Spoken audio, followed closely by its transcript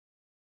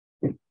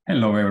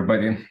Hello,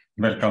 everybody.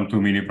 Welcome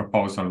to mini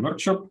proposal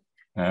workshop.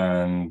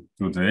 And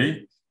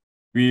today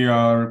we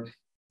are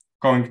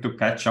going to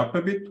catch up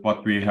a bit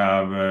what we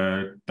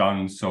have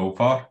done so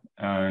far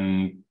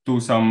and do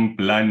some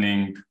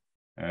planning,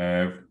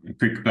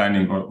 quick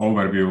planning or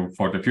overview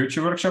for the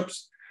future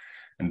workshops,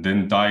 and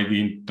then dive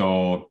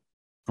into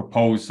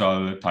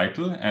proposal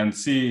title and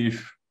see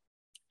if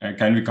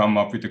can we come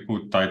up with a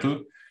good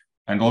title.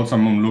 And also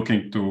I'm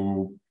looking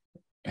to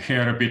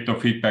hear a bit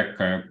of feedback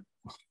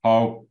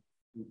how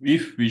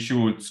if we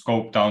should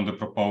scope down the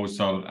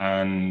proposal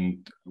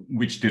and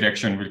which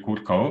direction we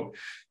could go,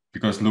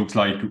 because it looks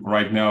like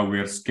right now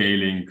we're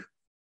scaling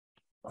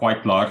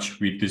quite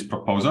large with this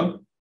proposal.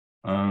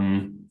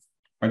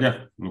 But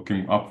yeah,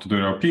 looking up to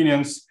their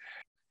opinions.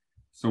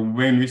 So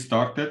when we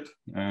started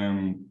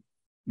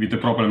with the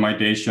problem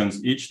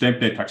ideations, each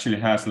template actually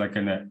has like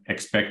an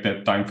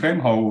expected time frame,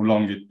 how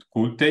long it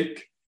could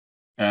take.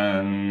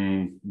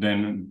 And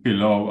then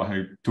below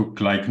I took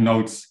like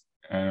notes,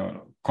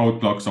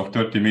 code blocks of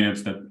 30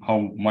 minutes that how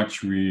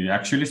much we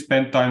actually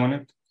spent time on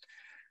it.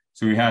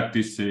 So we had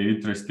this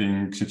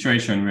interesting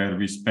situation where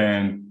we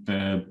spent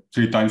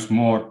 3 times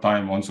more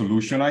time on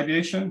solution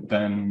ideation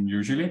than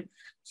usually.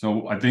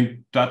 So I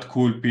think that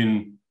could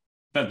be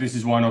that this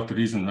is one of the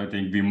reasons I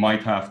think we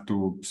might have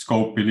to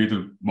scope a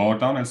little more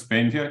down and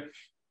spend here,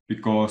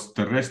 because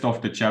the rest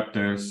of the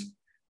chapters,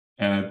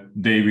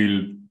 they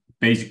will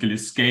basically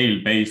scale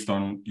based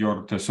on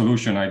the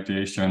solution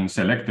ideation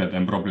selected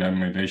and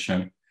problem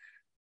ideation.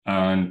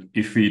 And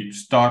if we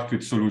start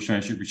with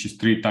solution, which is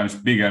 3 times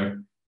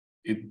bigger,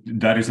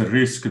 there is a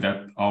risk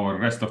that our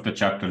rest of the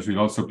chapters will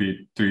also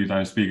be 3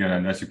 times bigger.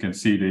 And as you can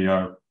see,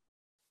 we're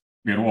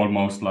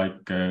almost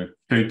like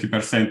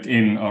 30%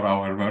 in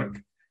our work.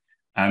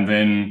 And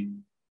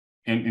then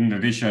in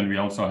addition, we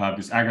also have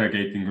this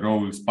aggregating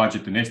roles,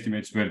 budget and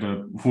estimates where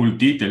the full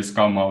details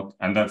come out.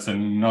 And that's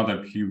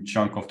another huge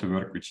chunk of the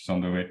work which is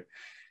on the way.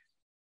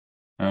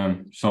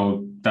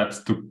 So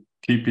that's to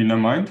keep in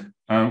mind.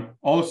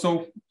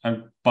 Also,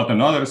 but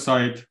another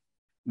side,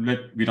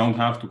 we don't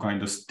have to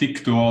kind of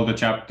stick to all the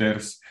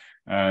chapters.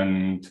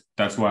 And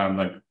that's why I'm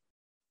like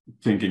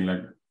thinking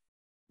like,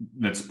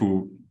 let's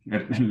be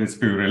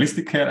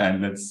realistic here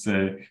and let's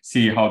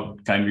see how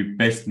can we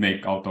best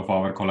make out of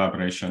our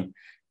collaboration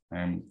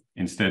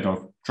instead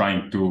of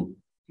trying to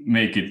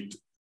make it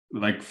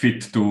like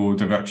fit to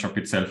the workshop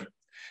itself.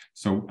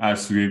 So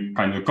as we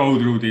kind of go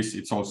through this,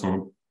 it's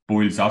also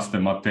builds us the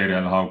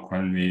material, how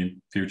can we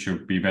future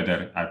be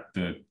better at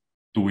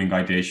doing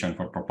ideation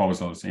for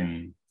proposals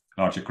in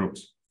larger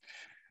groups.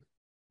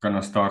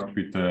 Gonna start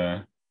with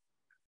the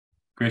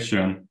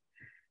question.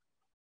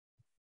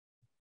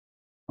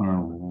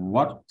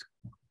 What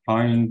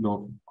kind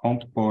of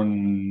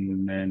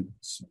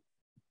components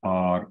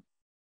are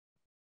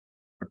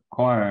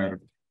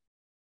required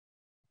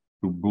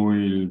to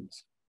build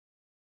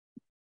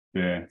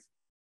and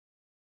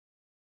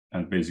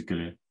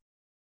basically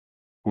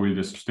build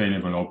a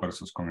sustainable open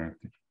source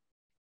community?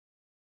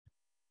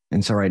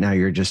 And so right now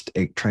you're just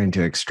trying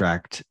to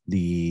extract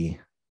the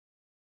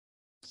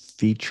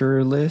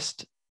feature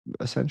list,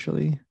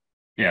 essentially?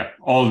 Yeah,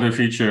 all the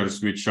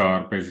features which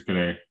are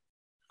basically,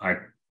 I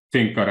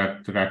think, are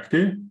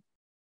attractive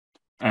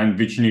and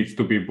which needs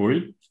to be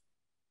built.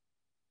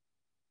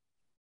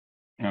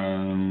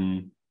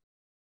 I'm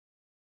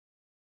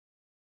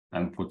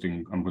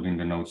putting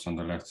the notes on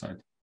the left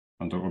side,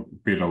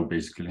 below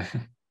basically.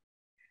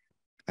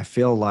 I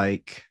feel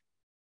like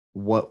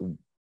what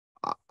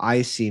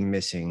I see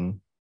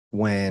missing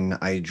when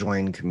I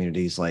join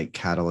communities like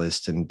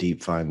Catalyst and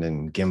DeepFund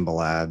and Gimbal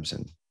Labs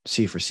and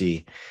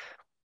C4C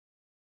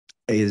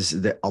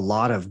is that a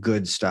lot of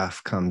good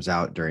stuff comes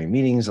out during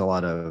meetings. A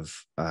lot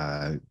of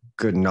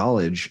good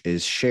knowledge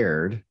is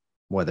shared,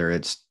 whether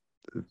it's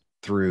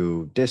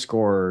through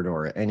Discord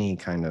or any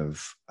kind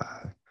of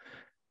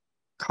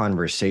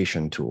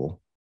conversation tool.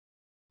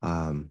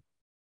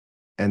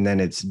 And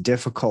then it's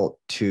difficult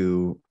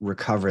to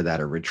recover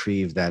that or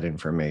retrieve that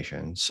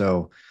information.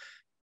 So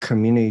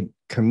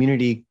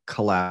community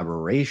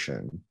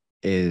collaboration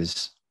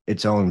is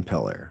its own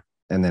pillar.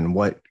 And then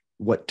what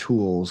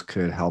tools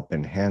could help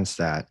enhance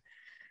that?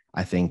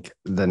 I think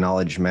the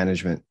knowledge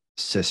management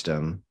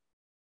system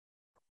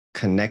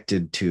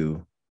connected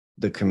to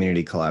the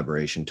community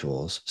collaboration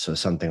tools, so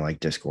something like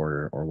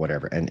Discord or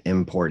whatever, and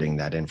importing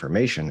that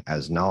information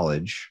as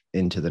knowledge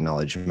into the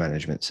knowledge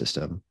management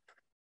system,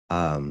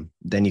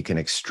 then you can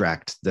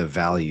extract the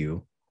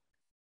value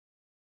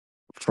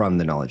from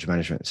the knowledge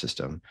management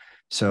system.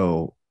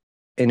 So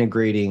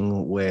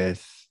integrating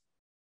with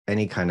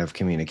any kind of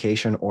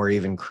communication or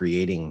even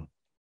creating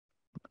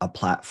a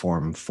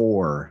platform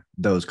for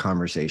those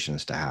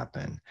conversations to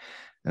happen.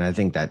 And I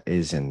think that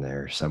is in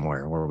there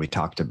somewhere where we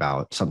talked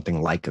about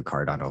something like a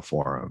Cardano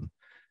forum.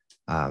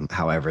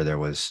 However, there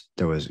was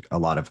a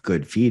lot of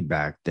good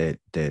feedback that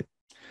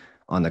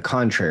on the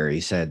contrary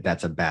said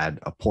that's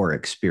a poor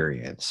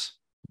experience,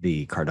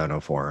 the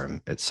Cardano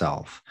forum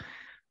itself.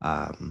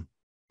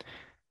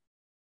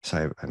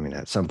 So I mean,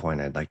 at some point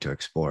I'd like to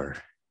explore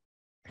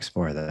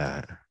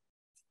that.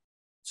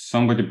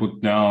 somebody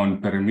put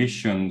down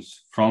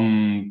permissions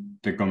from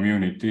the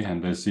community,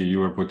 and I see you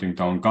were putting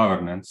down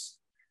governance.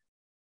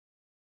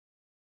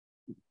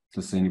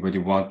 Does anybody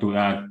want to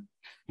add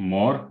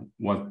more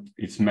what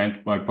is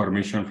meant by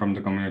permission from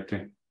the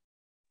community?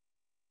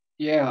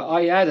 Yeah,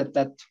 I added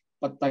that,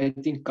 but I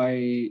think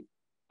I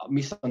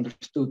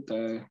misunderstood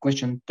the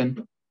question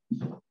then.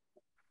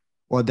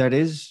 Well, that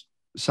is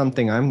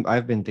something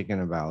I've been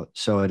thinking about.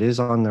 So it is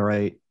on the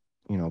right,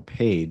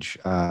 page.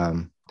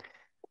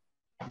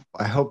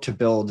 I hope to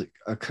build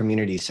a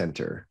community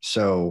center.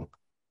 So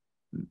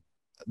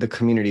the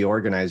community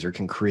organizer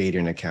can create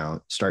an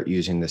account, start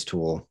using this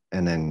tool,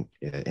 and then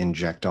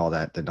inject all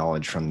the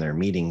knowledge from their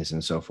meetings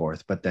and so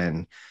forth. But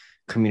then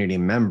community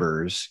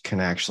members can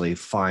actually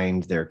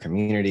find their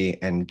community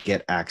and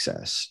get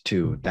access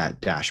to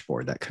that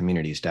dashboard, that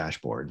community's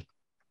dashboard.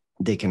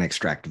 They can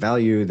extract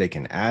value, they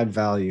can add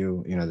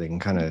value, they can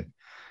kind of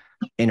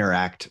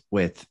interact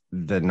with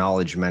the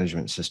knowledge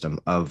management system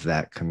of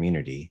that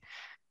community.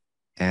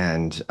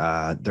 And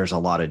there's a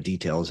lot of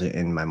details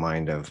in my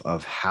mind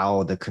of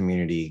how the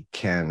community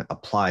can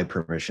apply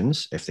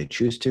permissions if they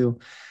choose to.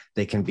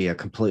 They can be a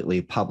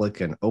completely public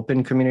and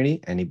open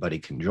community. Anybody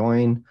can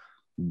join.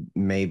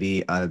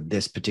 Maybe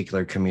this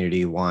particular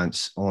community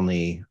wants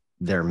only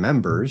their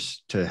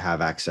members to have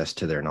access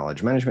to their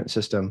knowledge management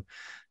system.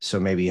 So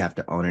maybe you have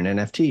to own an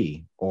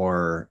NFT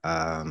or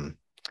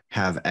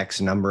have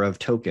X number of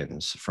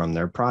tokens from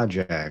their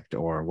project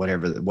or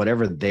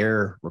whatever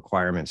their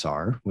requirements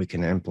are. We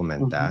can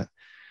implement that.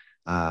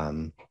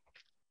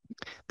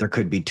 There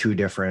could be two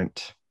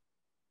different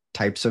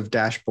types of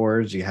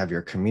dashboards. You have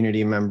your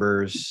community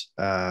members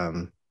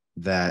and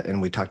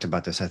we talked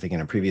about this, I think,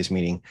 in a previous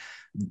meeting.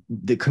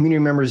 The community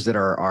members that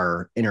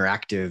are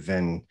interactive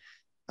and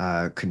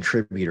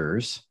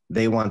contributors,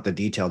 they want the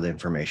detailed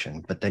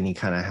information, but then you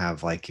kind of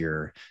have like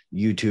your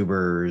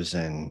YouTubers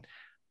and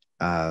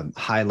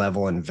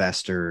high-level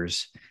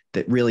investors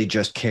that really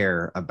just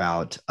care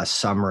about a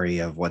summary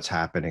of what's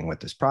happening with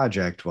this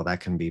project. Well,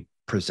 that can be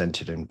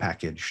presented and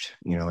packaged,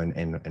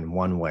 in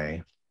one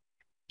way.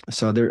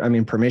 So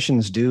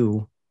permissions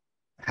do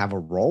have a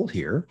role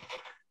here.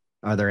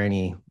 Are there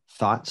any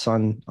thoughts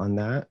on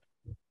that?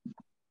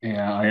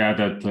 Yeah, I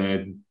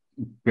added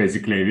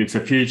basically it's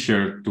a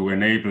feature to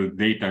enable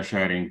data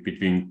sharing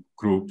between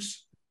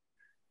groups,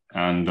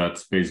 and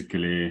that's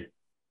basically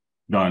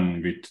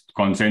done with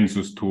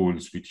consensus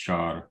tools, which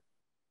are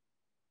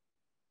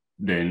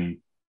then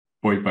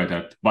built by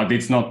that. But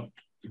it's not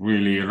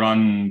really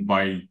run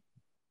by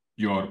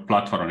your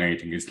platform or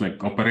anything. It's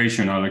like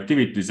operational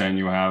activities, and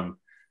you have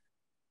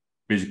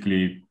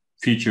basically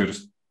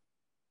features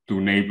to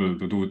enable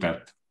to do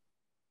that,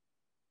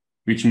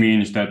 which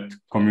means that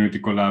community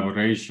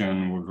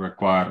collaboration would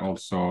require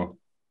also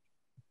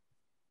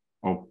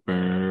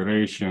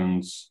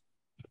operations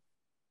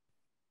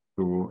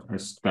to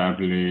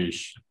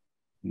establish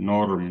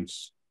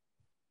norms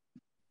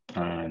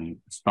and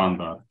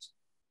standards.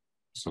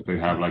 So they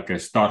have like a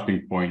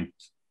starting point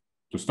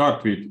to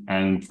start with,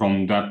 and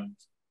from that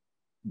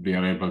they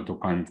are able to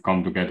kind of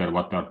come together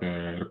what are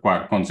the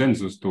required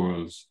consensus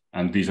tools,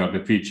 and these are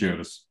the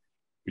features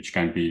which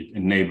can be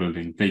enabled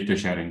in data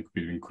sharing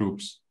between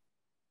groups.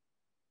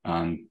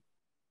 And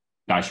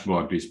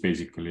dashboard is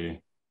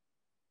basically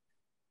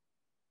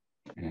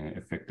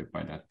affected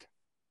by that.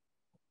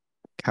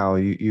 Cal,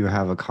 you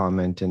have a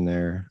comment in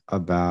there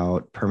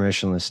about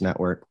permissionless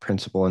network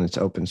principle and its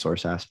open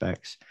source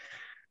aspects.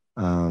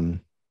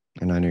 And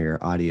I know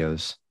your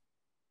audio's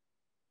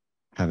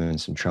having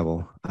some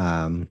trouble.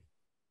 So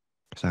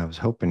I was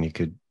hoping you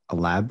could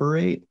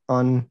elaborate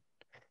on,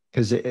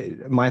 because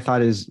my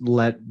thought is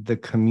let the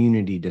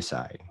community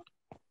decide.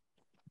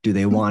 Do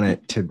they want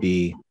it to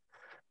be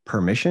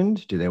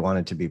permissioned? Do they want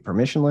it to be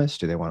permissionless?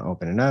 Do they want to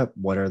open it up?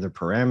 What are the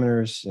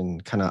parameters?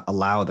 And kind of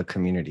allow the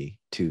community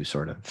to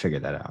sort of figure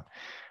that out.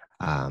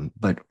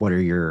 But what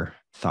are your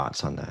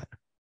thoughts on that?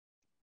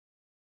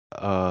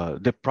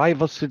 The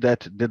privacy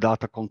that the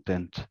data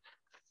content,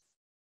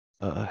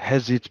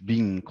 has it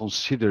been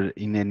considered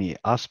in any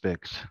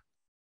aspect?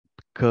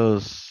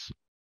 Because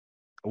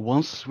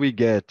once we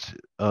get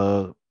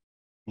the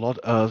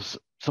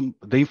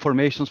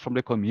information from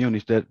the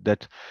community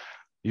that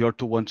you're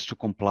to want to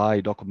comply,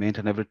 document,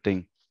 and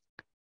everything,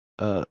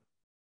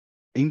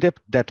 in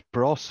that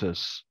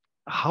process,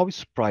 how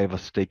is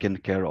privacy taken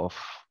care of?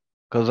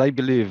 Because I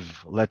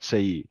believe, let's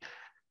say,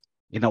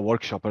 in a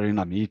workshop or in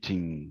a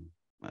meeting,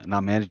 in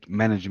a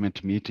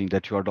management meeting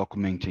that you are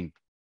documenting,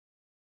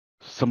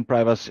 some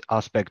privacy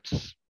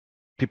aspects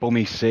people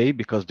may say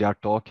because they are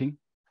talking.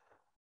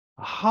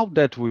 How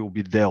that will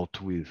be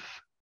dealt with?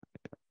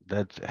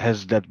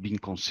 Has that been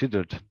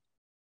considered?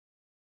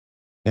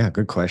 Yeah,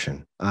 good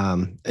question.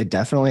 It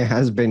definitely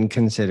has been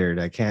considered.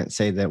 I can't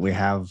say that we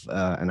have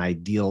an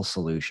ideal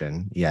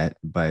solution yet,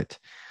 but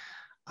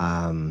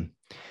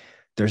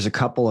there's a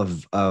couple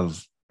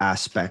of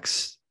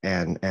aspects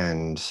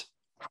and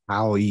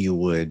how you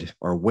would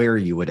or where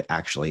you would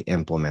actually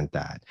implement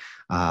that.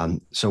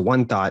 So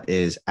one thought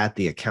is at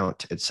the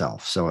account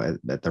itself. So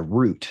at the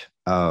root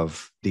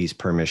of these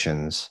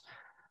permissions,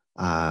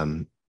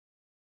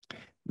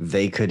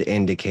 they could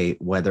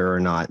indicate whether or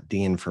not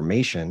the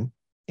information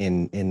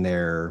in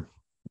their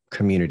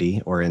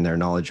community or in their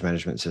knowledge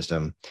management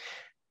system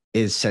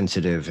is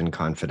sensitive and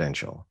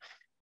confidential.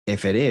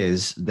 If it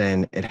is,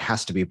 then it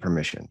has to be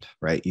permissioned,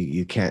 right?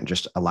 You can't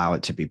just allow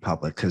it to be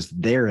public because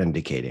they're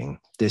indicating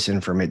this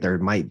information. There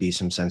might be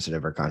some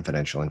sensitive or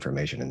confidential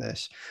information in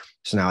this.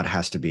 So now it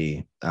has to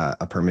be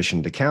a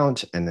permissioned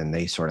account, and then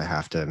they sort of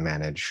have to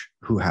manage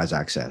who has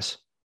access.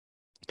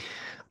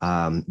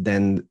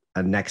 Then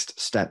a next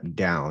step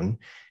down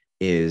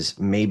is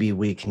maybe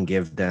we can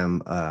give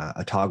them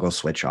a toggle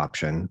switch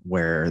option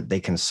where they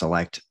can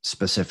select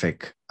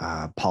specific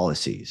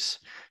policies.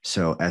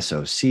 So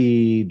SOC,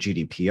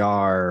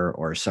 GDPR,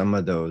 or some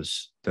of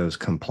those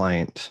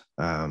compliant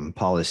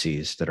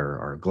policies that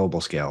are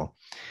global scale.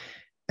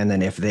 And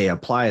then if they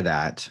apply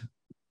that,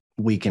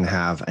 we can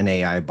have an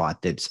AI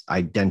bot that's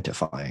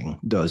identifying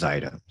those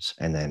items.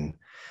 And then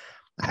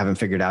I haven't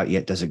figured out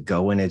yet, does it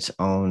go in its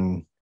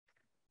own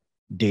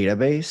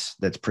database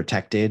that's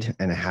protected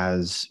and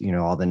has,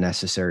 all the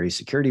necessary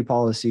security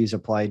policies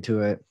applied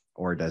to it?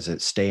 Or does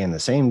it stay in the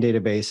same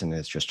database and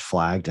it's just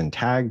flagged and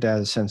tagged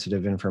as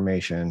sensitive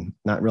information?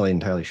 Not really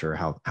entirely sure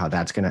how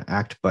that's going to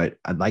act, but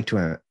I'd like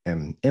to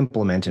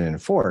implement and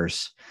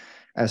enforce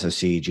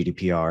SOC,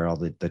 GDPR, all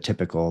the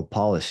typical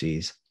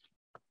policies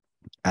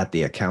at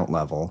the account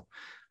level.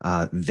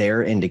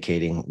 They're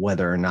indicating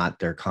whether or not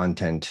their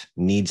content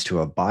needs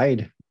to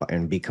abide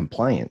and be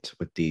compliant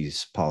with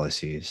these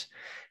policies.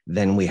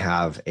 Then we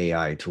have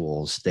AI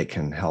tools that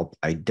can help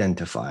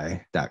identify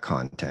that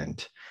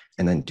content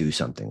and then do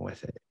something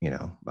with it,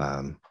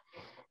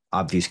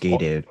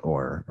 obfuscate it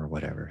or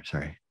whatever.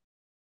 Sorry.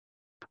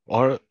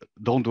 Or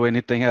don't do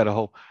anything at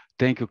all.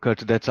 Thank you, Kurt.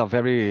 That's a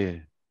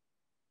very,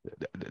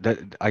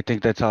 I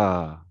think that's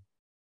a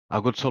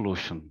good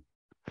solution.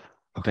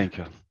 Okay. Thank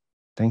you.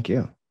 Thank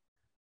you.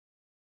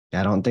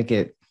 I don't think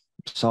it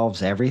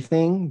solves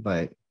everything,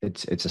 but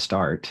it's a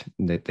start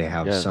that they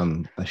have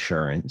some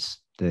assurance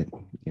that,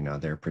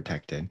 they're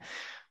protected.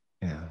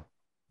 Yeah.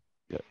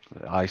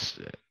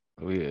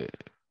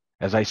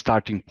 As a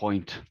starting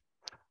point,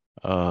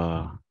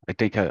 I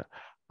think I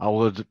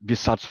would be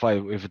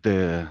satisfied with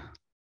the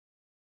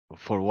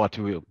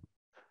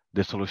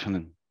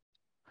solution,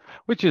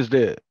 which is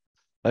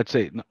let's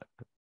say,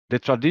 the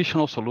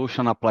traditional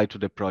solution applied to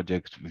the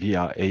project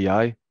via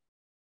AI.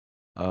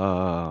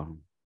 I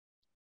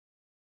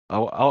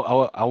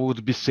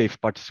would be safe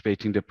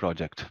participating in the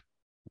project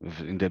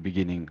in the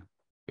beginning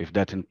with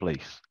that in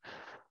place.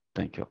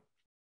 Thank you.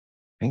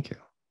 Thank you.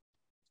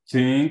 I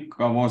think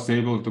I was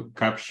able to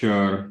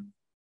capture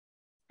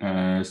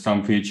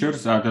some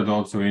features added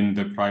also in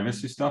the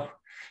privacy stuff,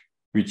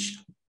 which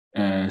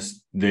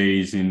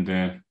stays in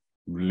the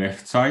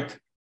left side.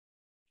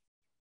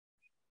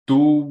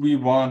 Do we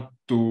want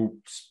to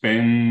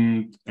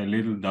spend a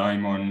little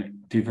time on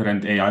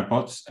different AI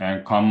bots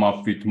and come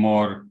up with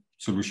more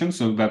solutions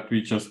so that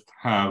we just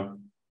have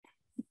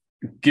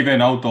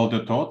given out all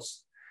the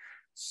thoughts?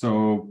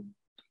 So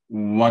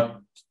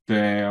what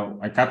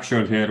I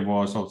captured here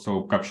was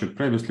also captured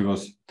previously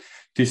was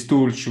this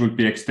tool should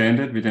be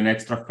extended with an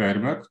extra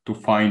firmware to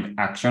find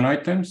action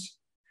items.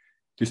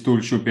 This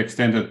tool should be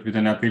extended with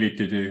an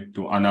ability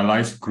to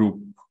analyze group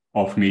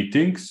of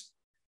meetings,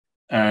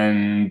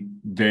 and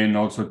then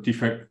also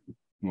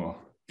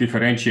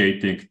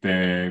differentiating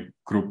the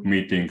group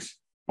meetings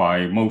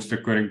by most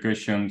recurring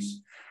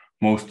questions,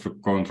 most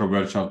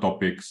controversial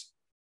topics.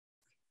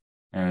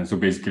 And so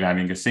basically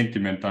having a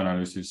sentiment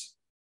analysis.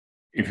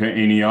 If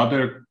any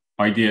other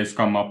ideas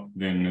come up,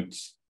 then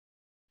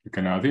you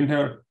can add in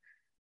here.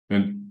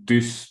 Then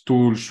this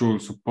tool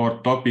should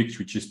support topics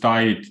which is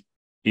tied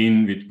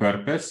in with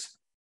purpose,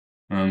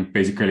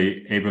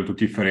 basically able to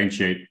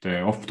differentiate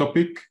off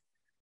topic.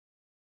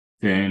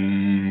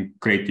 Then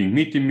creating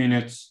meeting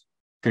minutes,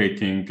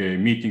 creating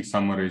meeting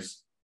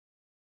summaries.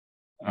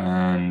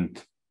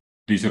 And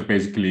these are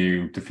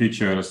basically the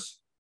features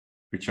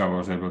which I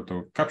was able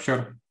to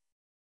capture.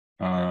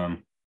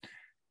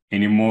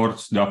 Any more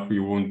stuff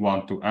you would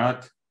want to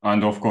add?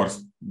 And of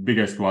course,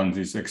 biggest one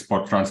is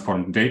export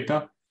transform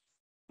data,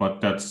 but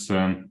that's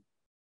not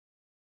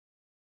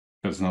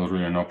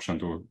really an option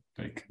to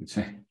take.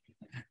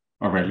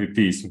 Or well, it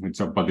is,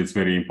 but it's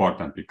very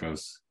important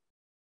because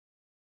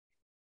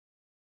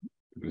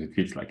it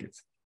feels like it.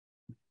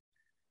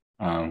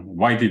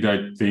 Why did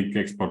I think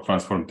export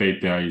transform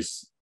data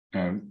is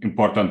an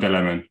important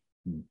element?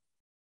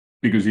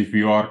 Because if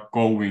you are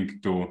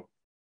going to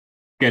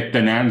get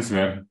an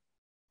answer,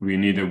 we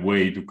need a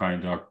way to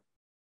kind of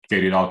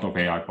get it out of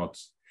AI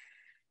bots.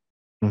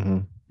 Mm-hmm.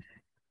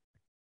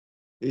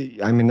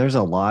 I mean, there's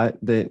a lot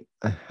that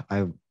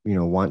I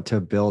want to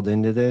build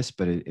into this,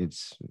 but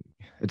it's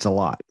a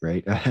lot,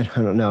 right? I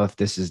don't know if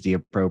this is the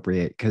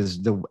appropriate, because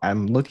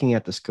I'm looking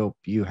at the scope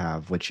you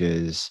have, which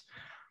is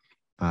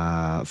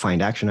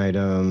find action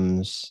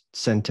items,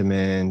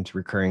 sentiment,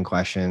 recurring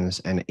questions,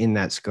 and in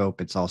that scope,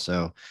 it's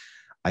also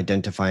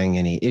identifying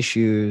any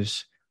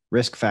issues,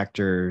 risk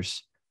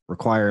factors,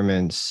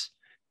 requirements,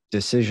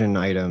 decision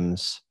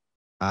items,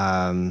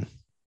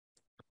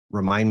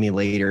 remind me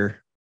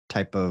later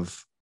type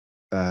of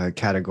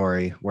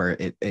category where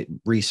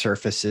it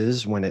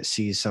resurfaces when it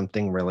sees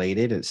something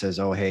related. It says,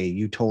 oh, hey,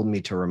 you told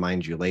me to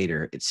remind you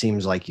later. It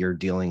seems like you're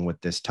dealing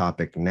with this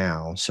topic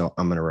now, so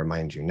I'm going to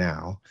remind you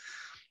now.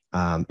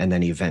 And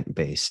then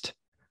event-based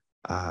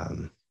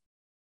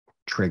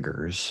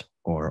triggers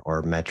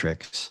or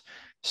metrics.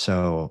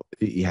 So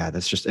yeah,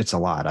 it's a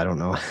lot. I don't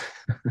know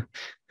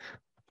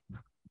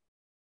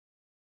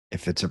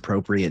if it's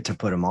appropriate to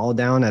put them all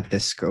down at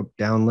this scope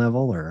down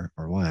level or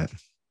what.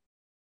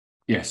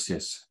 Yes.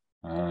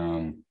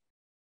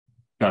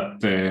 That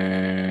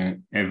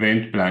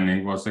event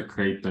planning was a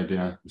great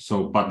idea.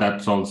 So, but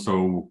that's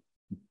also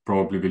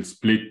probably will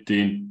split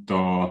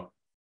into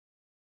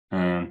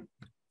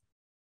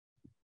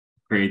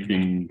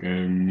creating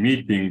a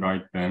meeting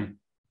item.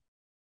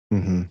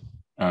 Mm-hmm.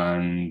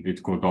 And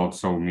it could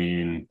also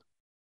mean,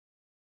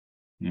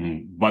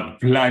 can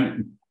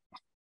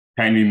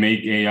we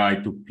make AI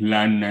to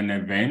plan an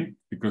event?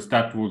 Because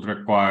that would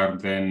require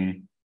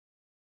then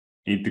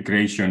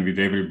integration with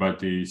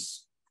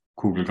everybody's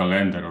Google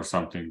Calendar or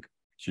something,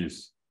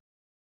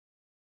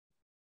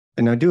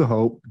 And I do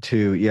hope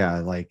to,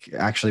 like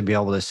actually be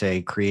able to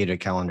say, create a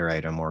calendar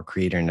item or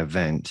create an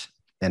event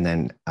and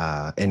then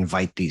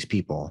invite these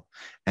people.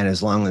 And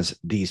as long as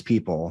these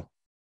people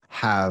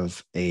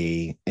have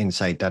a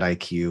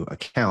Insight.IQ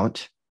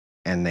account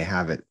and they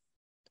have it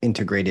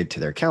integrated to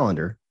their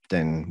calendar,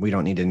 then we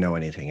don't need to know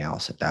anything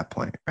else at that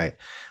point, right?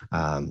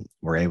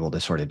 We're able to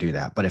sort of do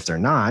that. But if they're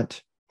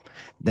not,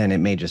 then it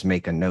may just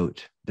make a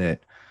note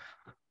that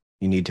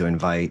you need to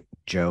invite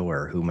Joe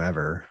or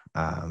whomever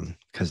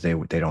because they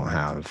don't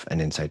have an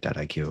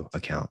Insight.IQ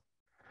account.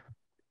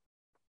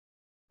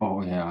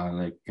 Oh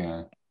yeah,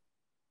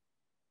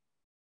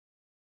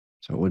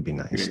 so it would be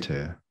nice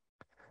to.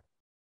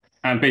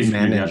 And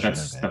basically,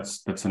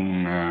 that's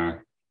an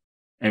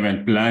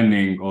event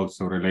planning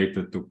also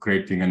related to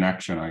creating an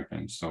action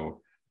item.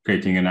 So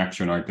creating an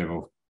action item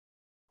of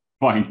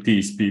find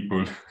these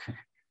people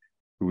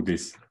do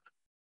this.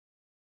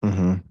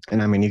 Mm-hmm.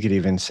 And I mean, you could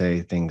even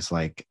say things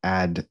like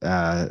add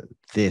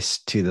this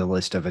to the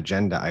list of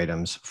agenda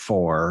items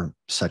for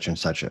such and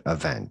such an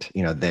event,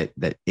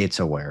 that it's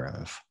aware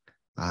of.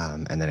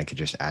 And then it could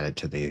just add it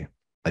to the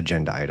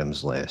agenda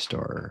items list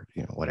or,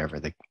 whatever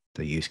the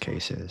use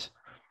case is.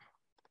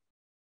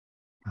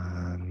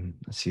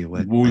 Let's see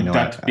what. Would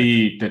that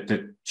be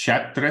the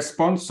chat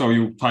response? So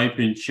you type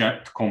in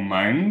chat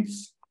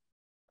commands,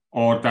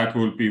 or that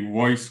will be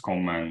voice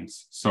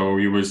commands. So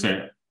you will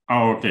say,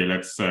 oh, okay,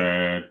 let's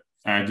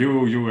add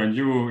you and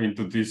you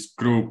into this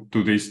group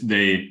to this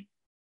day,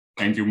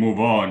 and you move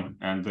on.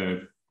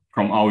 And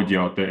from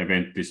audio, the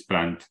event is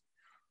planned.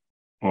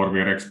 Or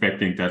we're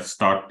expecting that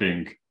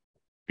starting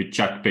with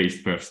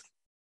chat-based first.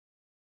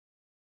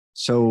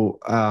 So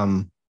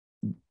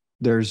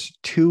there's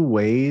two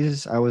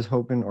ways I was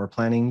hoping or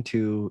planning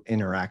to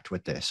interact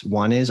with this.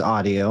 One is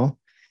audio.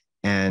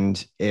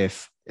 And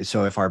if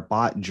our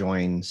bot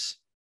joins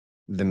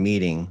the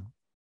meeting,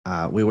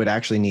 we would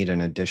actually need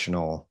an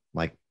additional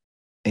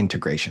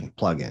integration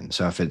plugin.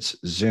 So if it's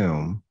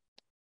Zoom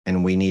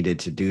and we needed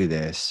to do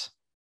this,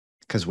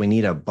 because we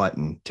need a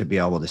button to be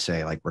able to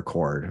say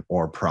record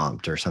or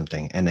prompt or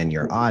something, and then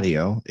your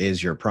audio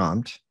is your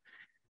prompt.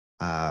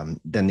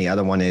 Then the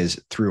other one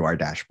is through our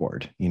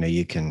dashboard.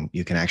 You can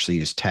actually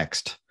use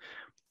text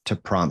to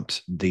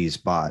prompt these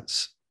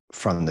bots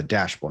from the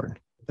dashboard,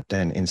 but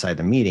then inside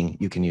the meeting,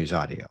 you can use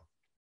audio.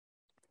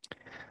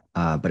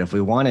 But if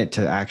we want it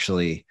to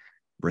actually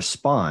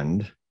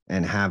respond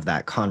and have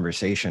that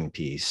conversation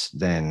piece,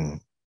 then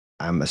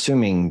I'm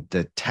assuming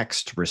the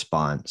text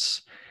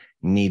response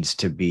needs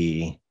to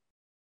be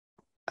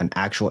an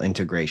actual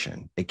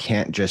integration. It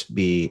can't just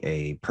be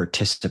a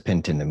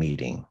participant in the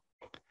meeting.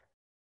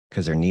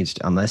 Because there needs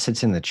to, unless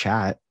it's in the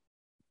chat,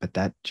 but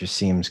that just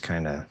seems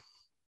kind of,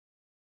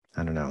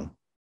 I don't know.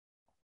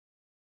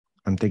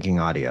 I'm thinking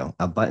audio,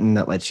 a button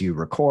that lets you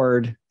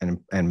record and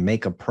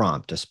make a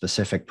prompt, a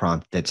specific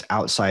prompt that's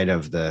outside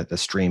of the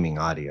streaming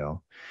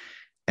audio.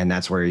 And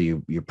that's where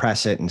you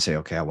press it and say,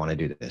 okay, I want to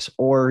do this.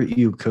 Or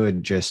you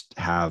could just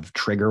have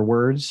trigger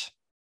words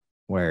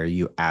where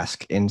you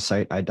ask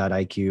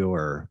Insight.IQ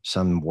or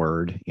some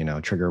word,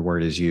 trigger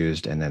word is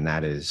used. And then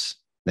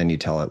then you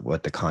tell it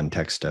what the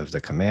context of the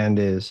command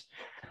is.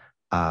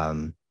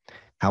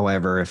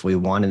 However, if we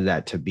wanted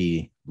that to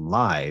be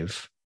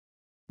live,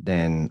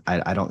 then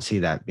I don't see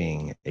that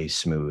being a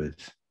smooth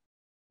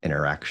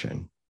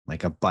interaction,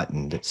 like a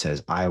button that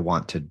says, I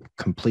want to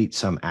complete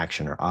some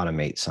action or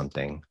automate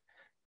something.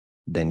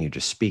 Then you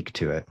just speak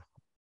to it.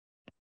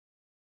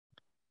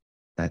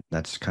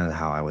 That's kind of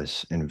how I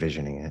was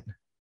envisioning it.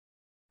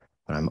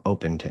 But I'm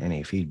open to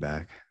any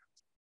feedback.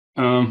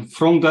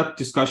 From that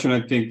discussion,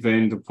 I think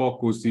then the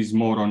focus is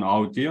more on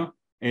audio,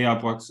 AI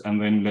bots, and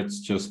then let's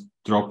just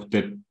drop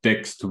the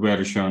text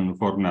version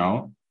for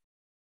now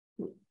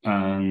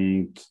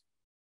and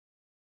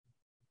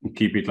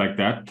keep it like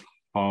that.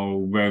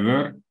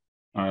 However,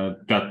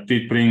 that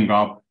did bring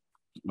up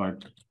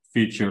like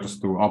features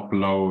to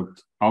upload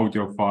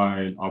audio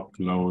file,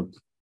 upload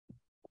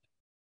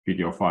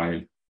video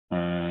file,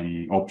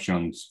 and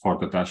options for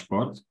the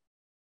dashboard.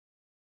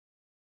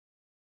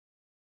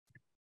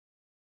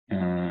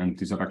 And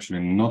these are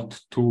actually not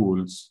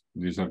tools.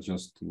 These are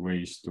just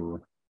ways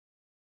to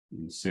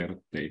insert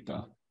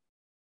data.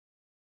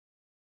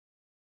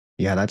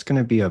 Yeah, that's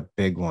going to be a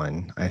big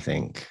one, I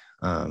think.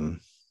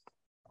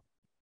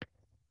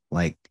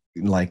 Like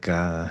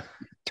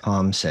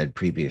Tom said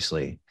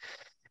previously,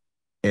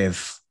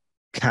 if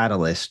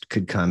Catalyst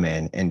could come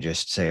in and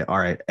just say, all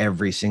right,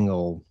 every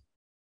single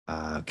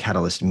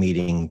Catalyst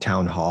meeting,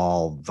 town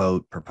hall,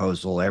 vote,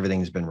 proposal,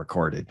 everything's been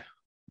recorded,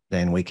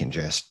 then we can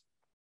just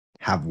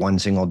have one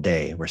single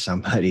day where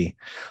somebody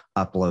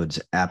uploads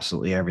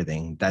absolutely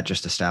everything. That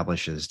just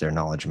establishes their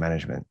knowledge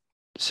management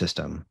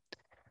system.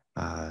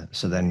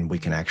 So then we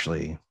can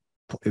actually,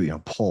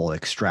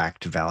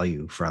 extract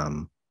value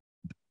from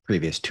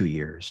previous 2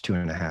 years,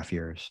 2.5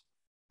 years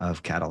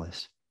of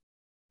Catalyst.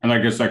 And I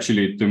guess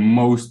actually the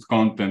most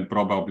content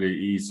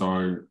probably is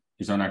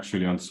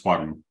actually on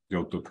Swarm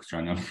YouTube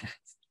channel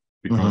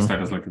because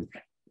there is like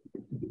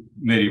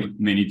very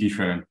many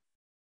different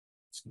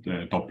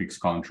topics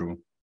gone through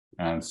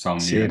and some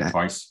even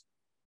twice.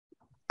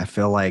 I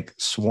feel like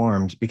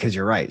Swarms, because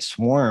you're right,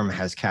 Swarm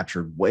has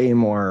captured way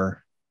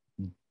more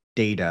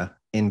data,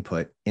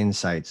 input,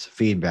 insights,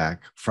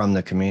 feedback from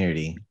the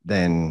community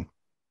than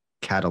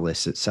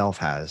Catalyst itself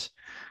has.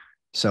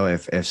 So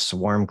if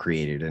Swarm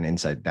created an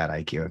Inside That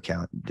IQ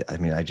account, I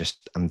mean,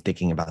 I'm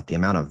thinking about the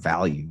amount of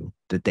value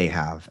that they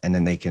have, and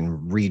then they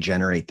can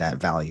regenerate that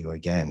value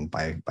again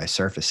by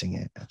surfacing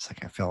it. It's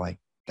like, I feel like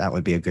that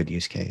would be a good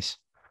use case.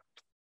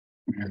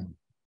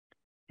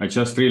 I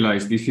just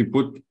realized if you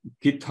put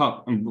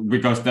GitHub,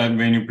 because then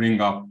when you bring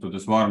up to the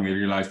Swarm, you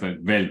realize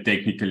that, well,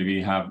 technically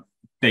we have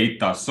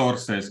data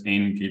sources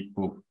in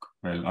Gitbook.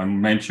 Well, I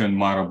mentioned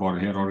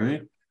Marabor here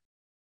already.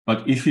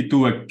 But if you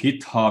do a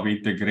GitHub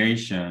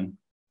integration,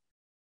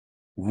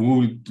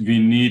 would we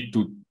need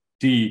to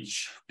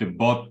teach the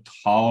bot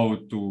how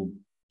to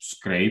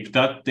scrape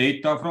that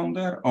data from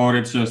there? Or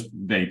it's just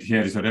that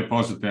here is a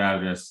repository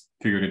address,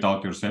 figure it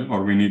out yourself,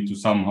 or we need to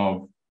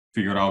somehow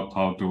figure out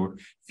how to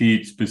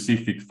feed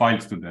specific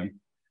files to them?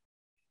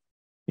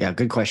 Yeah,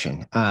 good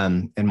question.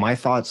 And my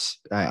thoughts,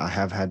 I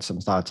have had some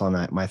thoughts on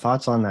that. My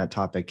thoughts on that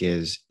topic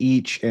is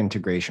each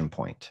integration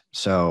point.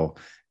 So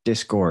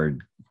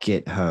Discord,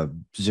 GitHub,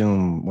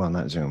 Zoom, well,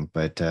 not Zoom,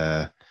 but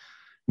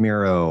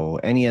Miro,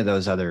 any of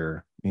those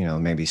other,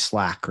 maybe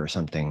Slack or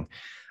something.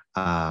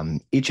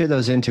 Each of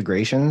those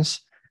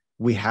integrations,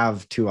 we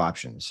have two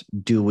options.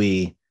 Do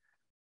we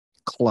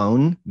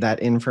clone that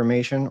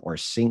information or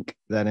sync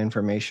that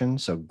information?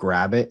 So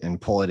grab it and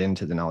pull it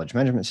into the knowledge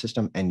management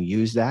system and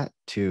use that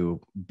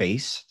to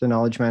base the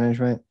knowledge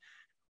management?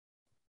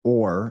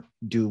 Or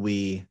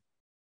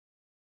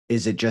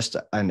is it just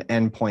an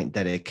endpoint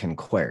that it can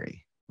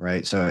query,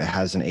 right? So it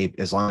has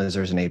as long as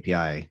there's an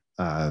API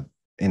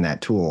in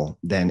that tool,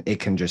 then it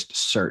can just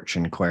search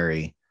and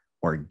query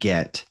or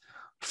get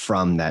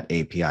from that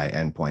API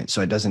endpoint.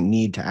 So it doesn't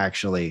need to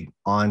actually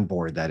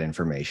onboard that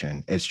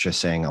information. It's just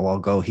saying, oh, well,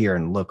 go here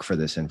and look for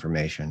this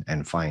information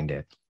and find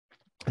it.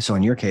 So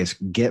in your case,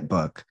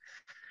 Gitbook,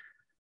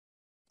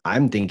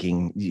 I'm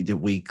thinking that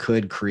we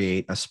could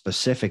create a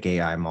specific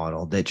AI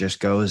model that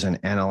just goes and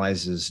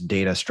analyzes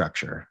data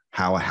structure.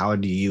 How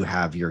do you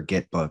have your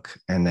Gitbook?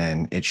 And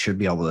then it should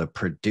be able to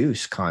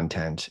produce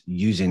content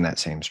using that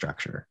same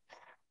structure.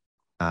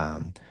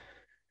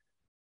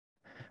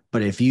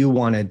 But if you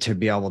wanted to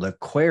be able to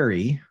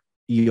query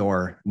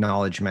your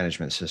knowledge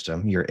management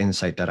system, your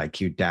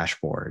Insight.IQ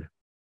dashboard,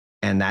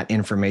 and that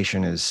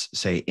information is,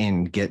 say,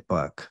 in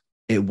Gitbook,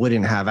 it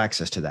wouldn't have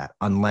access to that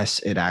unless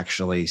it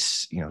actually,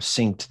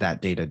 synced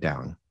that data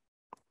down.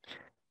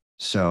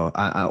 So,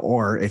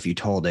 or if you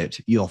told it,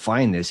 you'll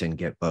find this in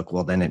Gitbook,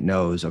 well, then it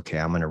knows, okay,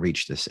 I'm going to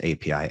reach this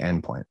API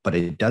endpoint, but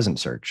it doesn't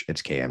search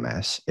its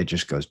KMS. It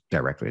just goes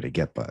directly to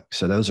Gitbook.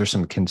 So those are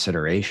some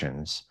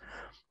considerations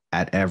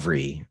at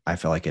every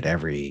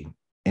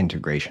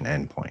integration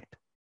endpoint.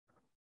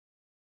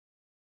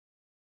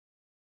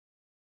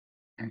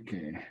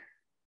 Okay.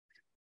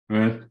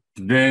 Well,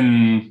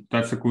 then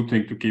that's a good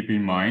thing to keep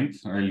in mind.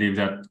 I leave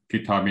that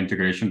GitHub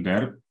integration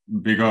there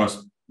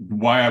because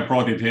why I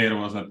brought it here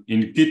was that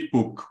in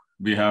Gitbook,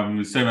 we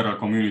have several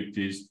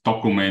communities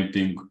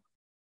documenting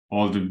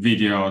all the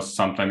videos,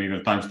 sometimes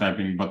even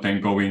timestamping, but then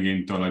going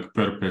into like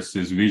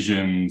purposes,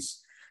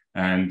 visions,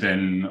 and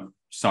then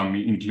some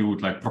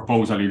include like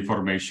proposal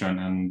information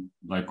and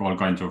like all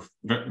kinds of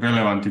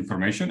relevant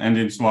information. And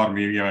in Swarm,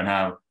 we even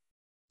have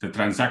the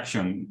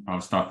transaction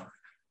stuff,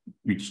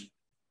 which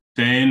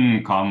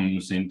then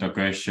comes into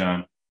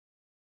question,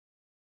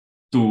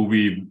 I'm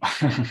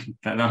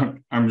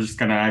just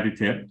going to add it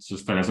here,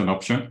 just as an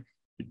option.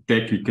 We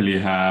technically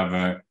have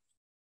a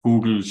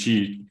Google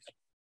Sheet.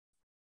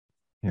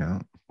 Yeah.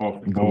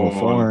 Google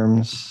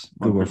Forms,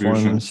 Google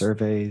Forms,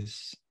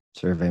 surveys,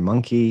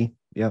 SurveyMonkey.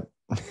 Yep.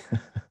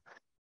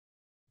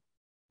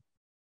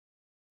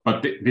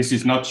 But this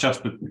is not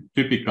just the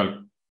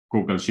typical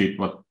Google Sheet,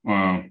 what,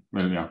 well,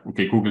 yeah,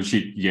 okay, Google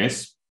Sheet,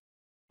 yes,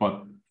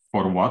 but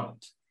for what?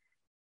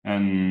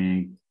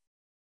 And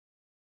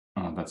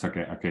that's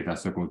okay. Okay,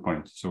 that's a good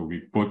point. So we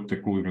put the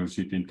Google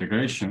Sheet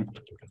integration.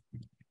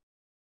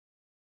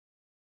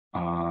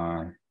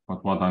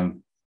 But what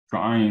I'm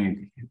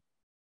trying to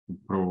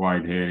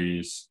provide here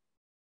is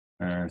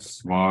a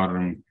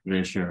Swarm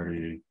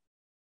Treasury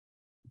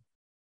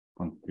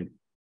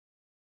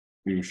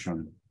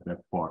contribution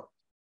report.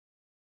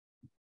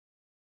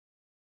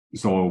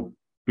 So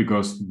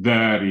because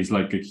there is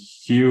like a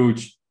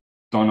huge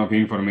ton of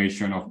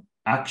information of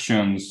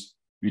actions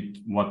with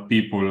what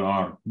people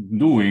are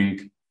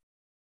doing,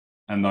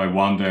 and I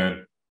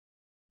wonder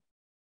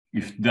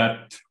if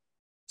that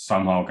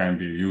somehow can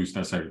be used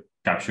as a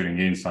capturing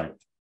insight.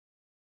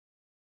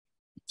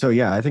 So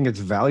yeah, I think it's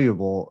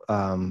valuable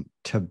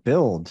to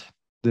build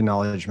the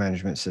knowledge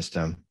management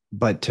system,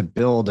 but to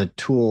build a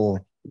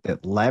tool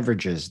that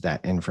leverages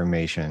that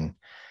information,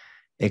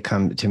 it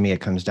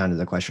comes down to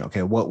the question,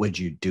 okay, what would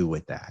you do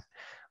with that?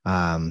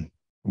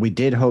 We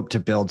did hope to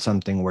build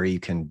something where you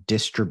can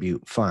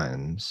distribute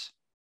funds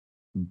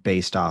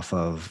based off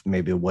of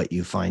maybe what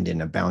you find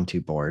in a bounty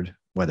board,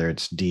 whether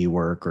it's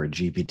D-Work or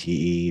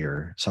GPTE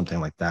or something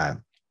like that.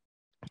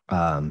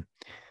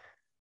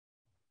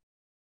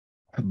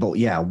 But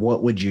yeah,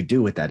 what would you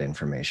do with that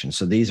information?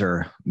 So these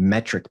are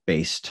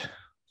metric-based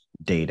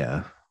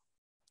data,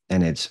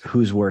 and it's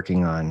who's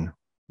working on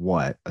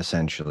what,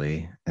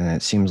 essentially. And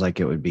it seems like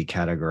it would be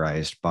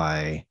categorized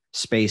by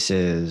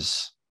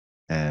spaces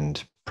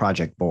and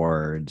project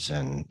boards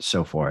and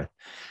so forth.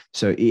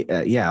 So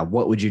yeah,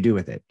 what would you do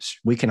with it?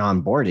 We can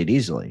onboard it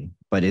easily,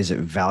 but is it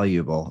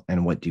valuable?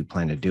 And what do you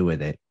plan to do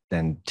with it?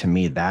 Then to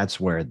me, that's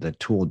where the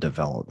tool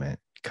development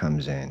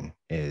comes in,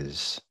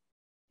 is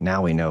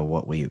now we know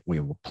what we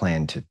will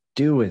plan to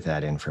do with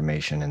that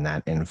information, and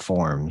that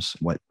informs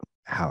what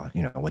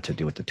to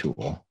do with the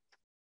tool.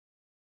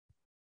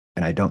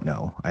 And I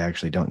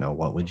actually don't know.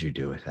 What would you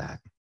do with that?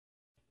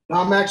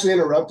 I'm actually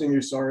interrupting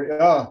you. Sorry.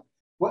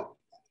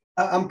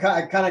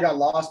 I kind of got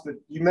lost, but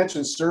you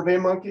mentioned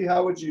SurveyMonkey.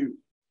 How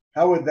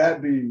would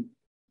that be?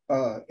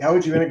 How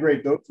would you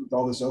integrate those with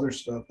all this other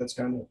stuff? That's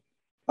kind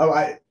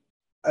of,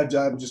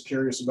 I'm just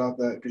curious about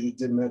that because you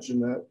did mention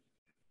that.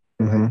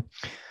 Mm-hmm.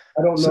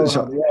 I don't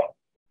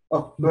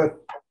know. But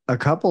a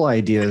couple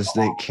ideas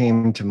that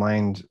came to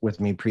mind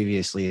with me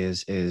previously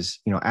is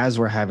as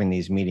we're having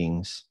these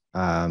meetings,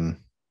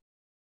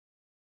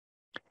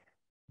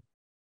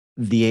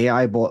 the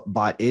AI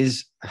bot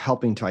is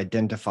helping to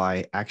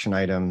identify action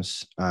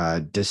items,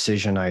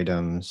 decision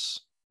items,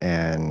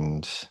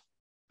 and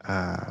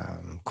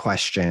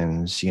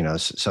questions.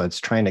 So it's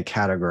trying to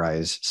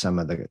categorize some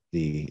of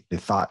the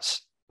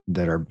thoughts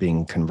that are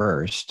being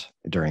conversed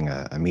during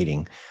a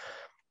meeting.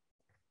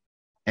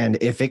 And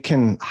if it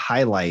can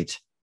highlight,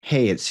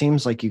 hey, it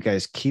seems like you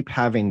guys keep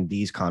having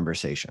these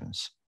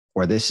conversations,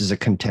 or this is a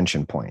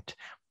contention point,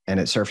 and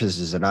it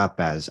surfaces it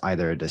up as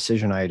either a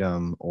decision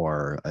item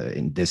or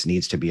this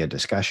needs to be a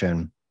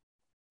discussion,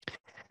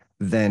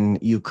 then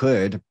you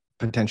could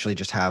potentially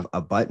just have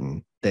a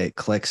button that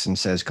clicks and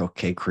says,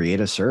 okay, create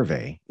a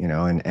survey,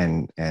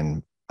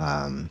 and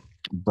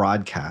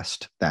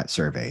broadcast that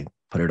survey,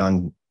 put it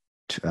on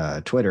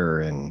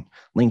Twitter and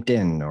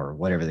LinkedIn or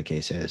whatever the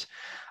case is.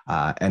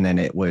 And then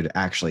it would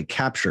actually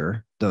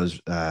capture those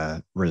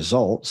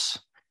results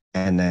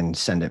and then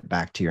send it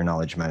back to your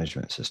knowledge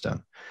management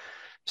system.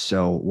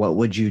 So what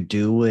would you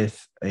do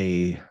with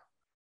a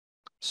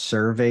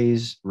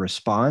survey's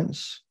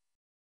response?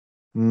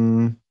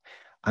 I'm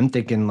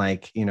thinking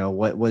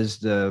what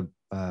was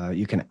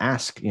you can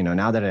ask,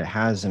 now that it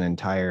has an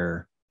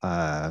entire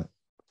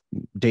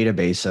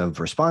database of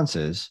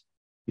responses,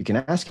 you can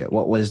ask it,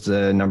 what was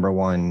the number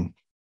one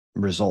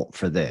result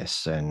for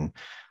this? And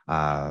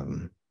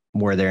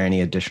were there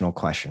any additional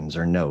questions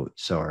or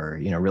notes, or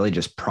really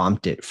just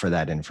prompt it for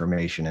that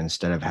information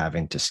instead of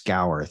having to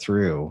scour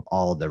through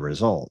all the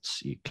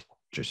results? You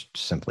just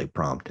simply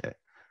prompt it.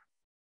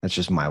 That's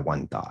just my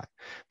one thought,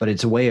 but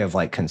it's a way of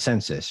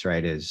consensus,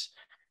 right? Is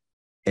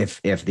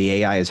if the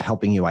AI is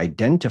helping you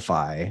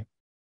identify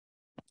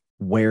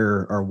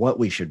where or what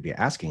we should be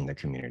asking the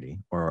community,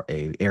 or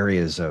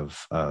areas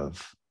of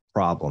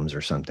problems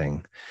or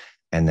something,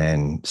 and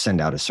then send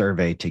out a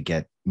survey to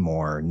get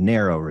more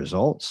narrow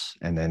results.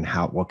 And then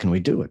what can we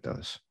do with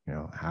those?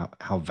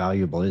 How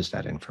valuable is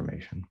that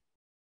information?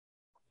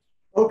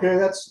 Okay,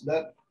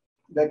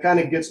 that kind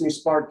of gets me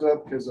sparked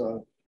up, because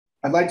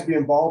I'd like to be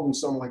involved in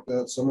something like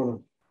that. So I'm gonna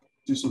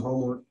do some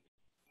homework.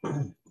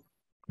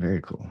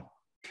 Very cool.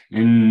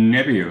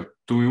 Nebio,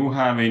 do you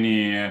have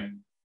any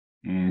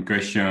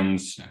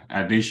questions,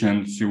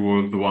 additions you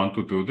would want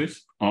to do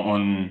this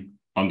on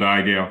the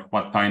idea of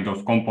what kind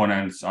of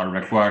components are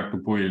required to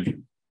build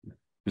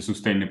the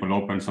sustainable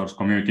open source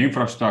community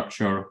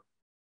infrastructure?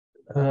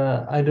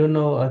 I don't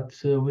know at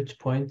which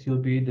point you'll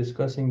be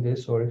discussing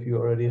this, or if you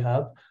already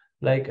have.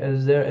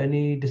 Is there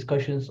any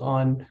discussions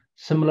on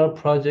similar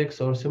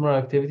projects or similar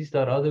activities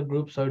that other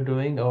groups are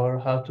doing, or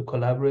how to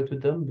collaborate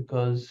with them?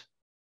 Because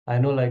I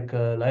know like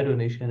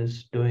Ideation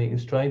is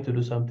trying to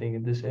do something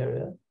in this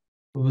area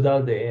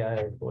without the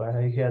AI.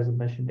 Or he hasn't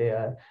mentioned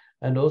AI.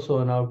 And also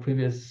in our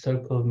previous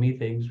circle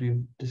meetings,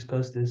 we've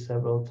discussed this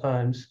several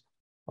times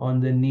on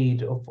the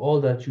need of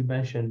all that you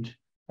mentioned.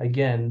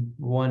 Again,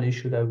 one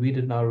issue that we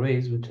did not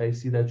raise, which I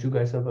see that you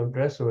guys have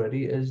addressed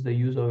already, is the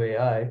use of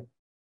AI.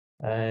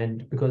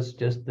 And because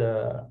just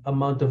the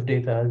amount of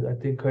data,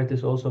 I think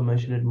Curtis also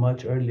mentioned it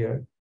much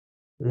earlier,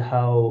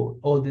 how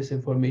all this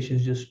information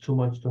is just too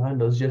much to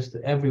handle. It's just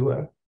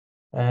everywhere.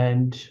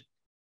 And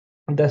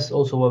that's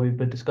also what we've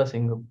been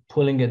discussing,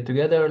 pulling it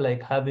together,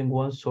 like having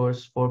one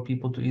source for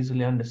people to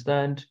easily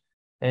understand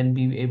and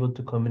be able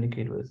to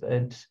communicate with.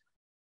 And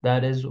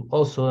that is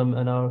also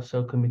in our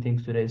circle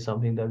meetings today,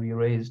 something that we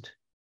raised.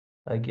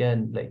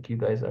 Again, like you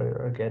guys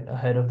are again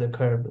ahead of the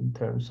curve in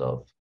terms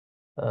of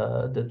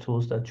the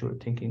tools that you're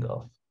thinking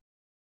of.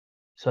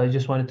 So I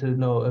just wanted to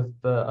know if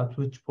at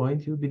which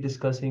point you'll be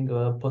discussing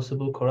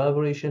possible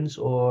collaborations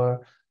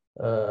or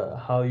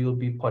how you'll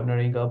be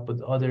partnering up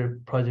with other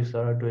projects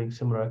that are doing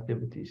similar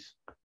activities.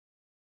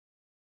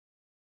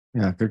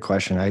 Yeah, good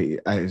question.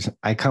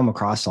 I come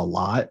across a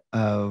lot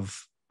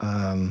of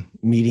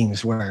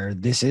meetings where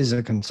this is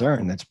a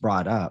concern that's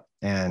brought up,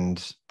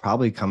 and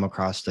probably come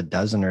across a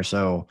dozen or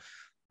so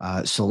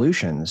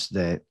solutions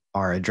that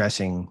are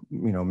addressing,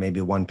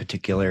 maybe one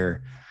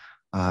particular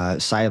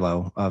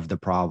silo of the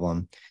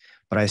problem.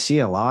 But I see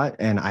a lot,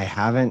 and I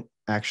haven't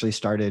actually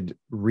started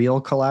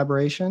real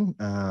collaboration.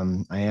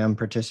 I am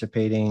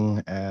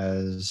participating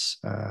as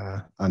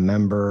a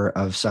member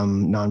of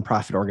some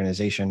nonprofit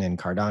organization in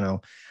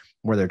Cardano,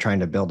 where they're trying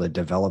to build a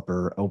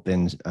developer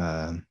open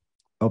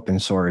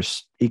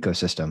source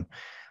ecosystem.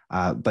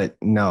 But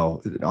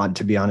no,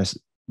 to be honest,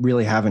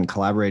 really haven't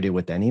collaborated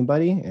with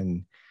anybody.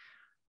 And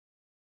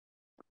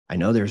I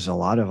know there's a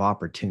lot of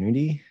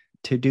opportunity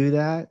to do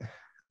that.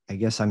 I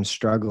guess I'm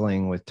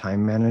struggling with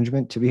time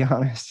management, to be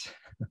honest.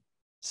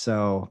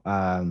 So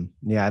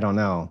yeah, I don't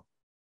know.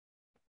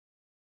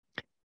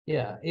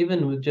 Yeah,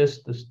 even with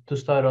just to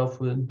start off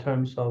with, in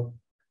terms of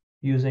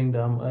using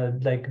them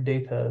like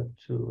data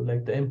to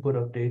like the input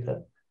of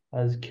data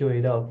as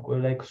QA-DAO, or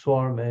like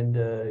Swarm and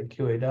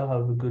QA-DAO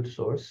have a good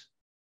source,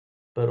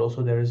 but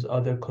also there is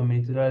other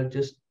communities that are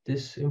just,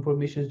 this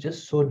information is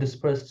just so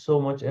dispersed so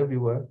much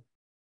everywhere.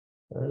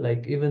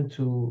 Like even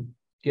to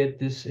get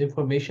this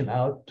information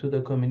out to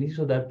the community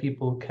so that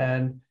people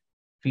can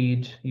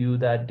feed you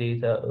that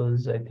data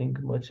is, I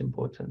think, much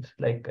important.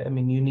 Like, I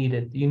mean, you need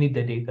it. You need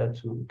the data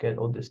to get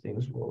all these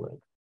things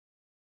rolling.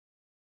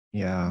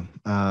 Yeah,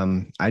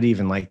 I'd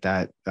even like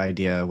that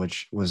idea,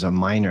 which was a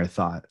minor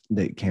thought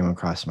that came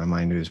across my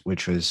mind,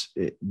 which was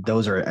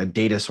those are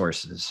data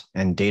sources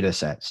and data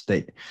sets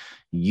that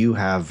you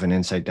have an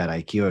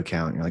Insight.IQ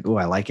account. And you're like, oh,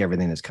 I like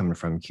everything that's coming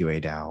from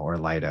QA-DAO or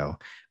Lido.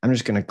 I'm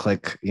just going to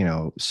click,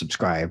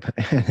 subscribe,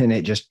 and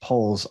it just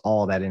pulls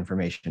all that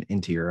information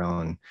into your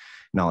own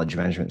knowledge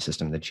management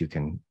system that you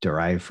can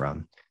derive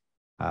from.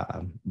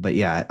 But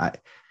yeah,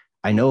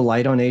 I know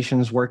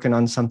Lidonation's working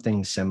on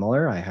something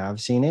similar. I have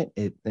seen it.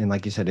 And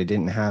like you said, it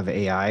didn't have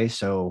AI.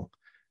 So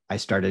I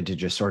started to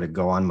just sort of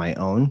go on my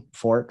own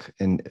fork,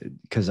 and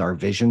because our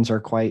visions are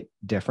quite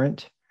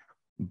different.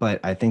 But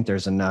I think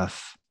there's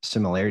enough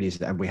similarities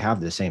that we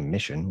have the same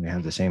mission. We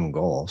have the same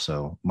goal.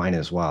 So mine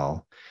as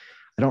well.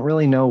 I don't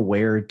really know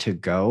where to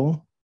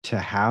go to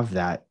have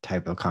that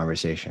type of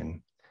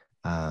conversation.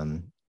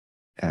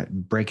 At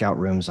breakout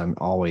rooms, I'm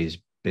always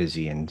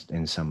busy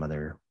in some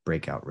other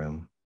breakout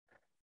room.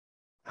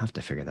 I have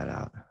to figure that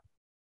out.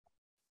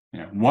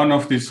 Yeah, one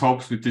of these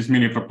hopes with these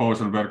mini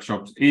proposal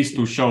workshops is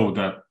to show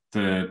that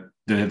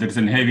there's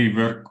a heavy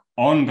work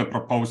on the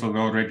proposal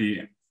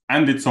already,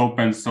 and it's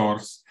open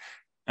source,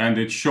 and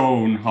it's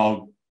shown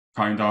how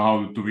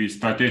do we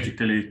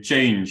strategically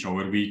change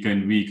over week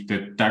and week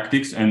the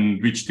tactics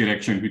and which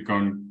direction we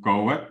can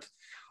go at.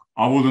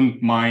 I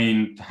wouldn't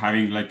mind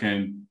having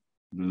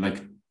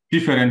like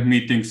different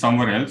meetings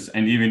somewhere else,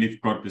 and even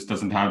if Curtis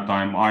doesn't have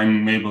time,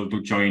 I'm able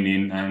to join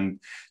in and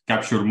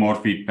capture more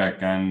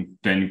feedback and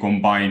then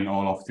combine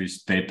all of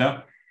this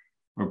data.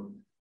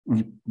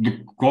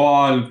 The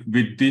goal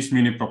with this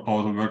mini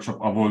proposal workshop,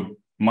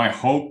 my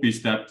hope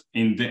is that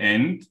in the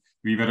end,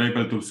 we were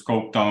able to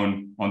scope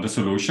down on the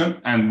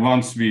solution. And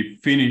once we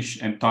finish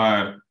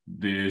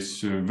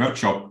this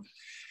workshop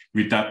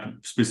with that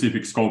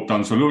specific scope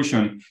down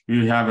solution,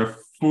 we have a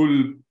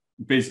full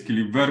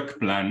basically work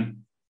plan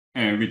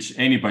which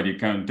anybody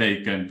can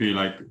take and be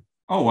like,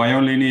 oh, I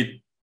only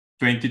need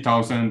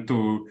 20,000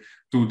 to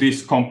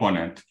this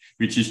component,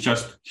 which is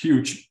just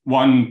huge,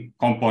 one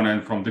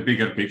component from the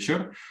bigger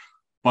picture.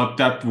 But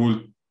that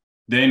will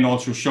then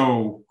also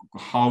show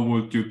how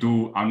would you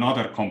do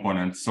another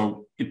component.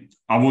 So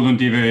I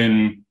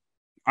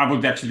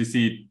would actually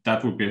see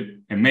that would be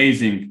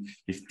amazing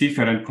if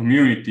different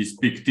communities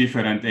pick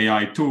different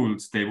AI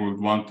tools they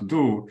would want to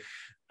do.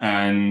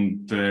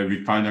 And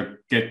we kind of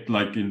get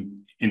like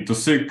into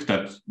sync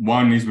that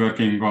one is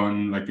working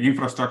on like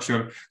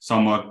infrastructure,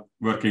 some are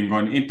working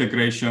on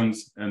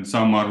integrations, and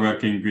some are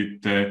working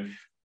with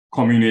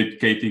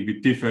communicating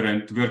with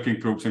different working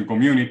groups and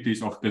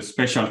communities of the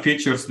special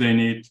features they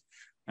need,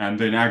 and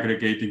then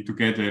aggregating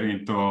together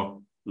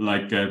into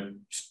like a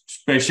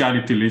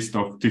speciality list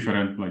of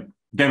different like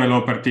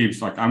developer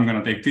teams. Like I'm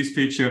going to take this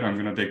feature, I'm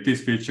going to take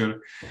this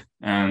feature,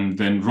 and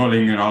then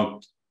rolling it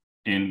out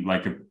in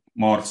like a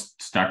more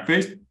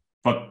stack-based.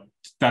 But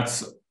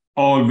that's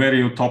all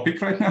very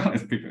utopic right now,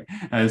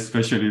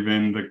 especially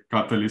when the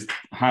Catalyst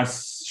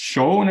has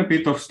shown a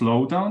bit of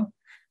slowdown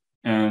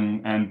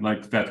and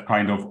like that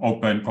kind of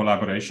open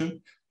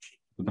collaboration.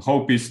 The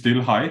hope is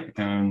still high,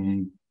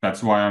 and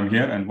that's why I'm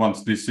here. And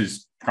once this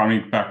is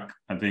coming back,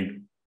 I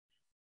think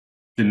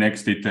the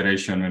next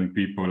iteration, when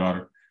people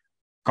are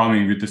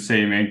coming with the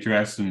same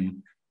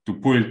enthusiasm to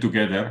pull it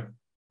together,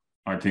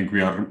 I think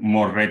we are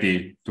more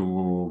ready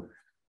to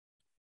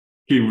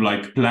give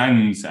like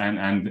plans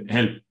and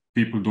help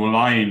people to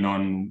align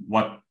on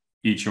what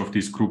each of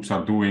these groups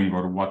are doing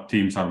or what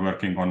teams are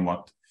working on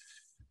what.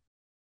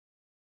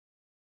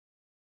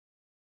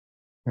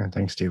 Yeah,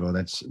 thanks, Tivo.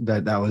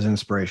 That was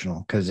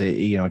inspirational, because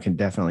it can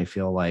definitely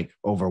feel like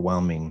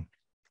overwhelming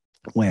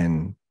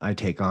when I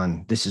take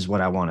on, this is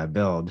what I want to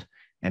build,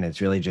 and it's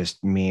really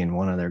just me and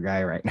one other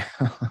guy right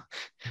now.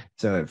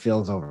 So it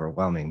feels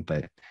overwhelming,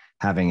 but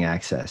having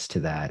access to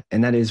that,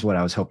 and that is what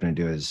I was hoping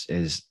to do,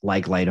 is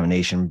like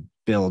Lidonation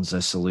builds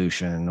a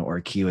solution,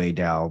 or QA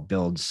DAO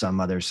builds some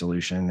other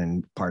solution,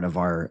 and part of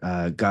our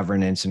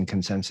governance and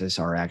consensus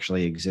are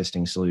actually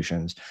existing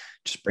solutions.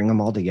 Just bring them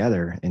all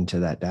together into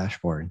that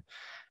dashboard.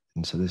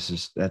 And so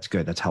that's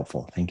good. That's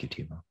helpful. Thank you,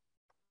 Tivo.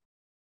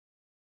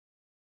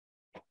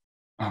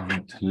 All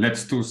right,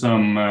 let's do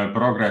some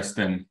progress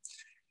then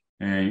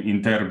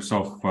in terms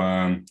of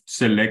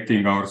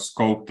selecting our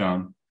scope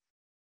down.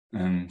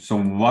 So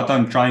what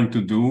I'm trying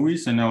to do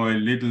is now a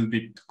little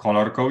bit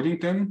color coding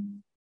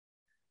them.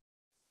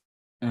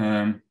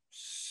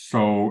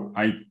 So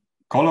I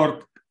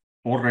colored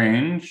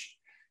orange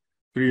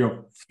 3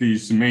 of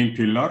these main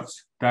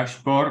pillars: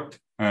 dashboard,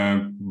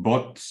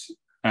 bots,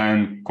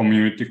 and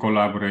community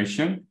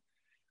collaboration.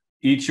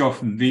 Each of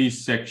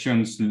these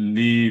sections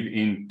live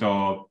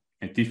into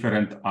a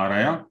different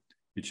area,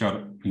 which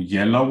are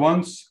yellow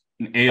ones.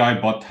 An AI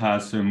bot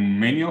has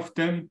many of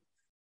them,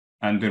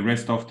 and the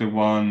rest of the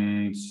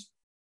ones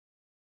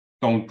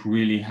don't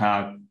really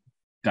have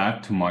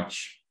that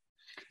much.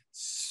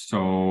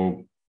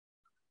 So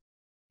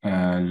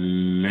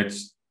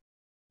let's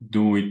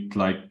do it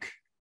like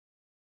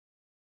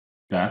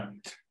that.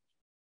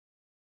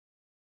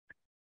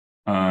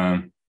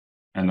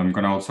 And I'm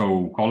going to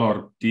also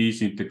color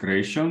these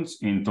integrations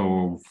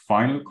into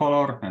final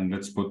color, and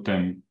let's put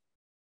them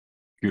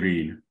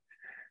green.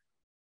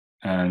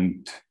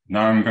 And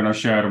now I'm going to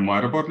share my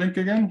report link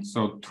again.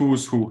 So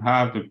those who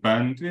have the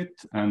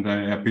bandwidth and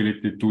the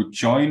ability to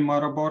join my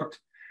report,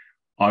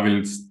 I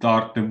will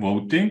start the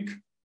voting.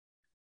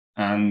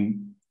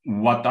 And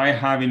what I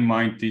have in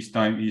mind this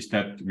time is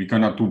that we're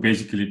going to do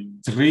basically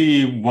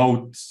 3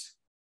 votes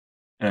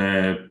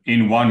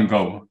in one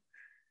go.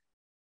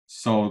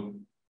 So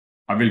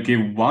I will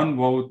give 1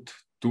 vote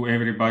to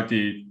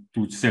everybody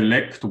to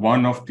select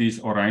one of these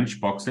orange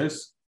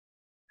boxes.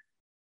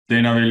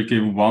 Then I will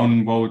give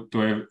 1 vote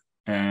to,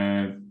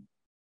 then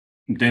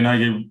I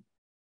give,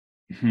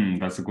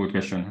 that's a good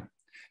question.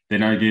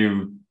 Then I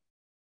give,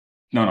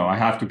 no, I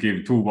have to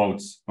give 2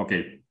 votes.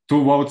 Okay,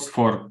 2 votes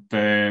for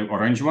the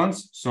orange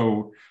ones.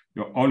 So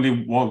you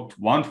only vote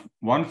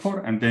one for,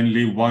 and then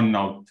leave 1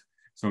 out.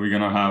 So we're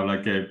gonna have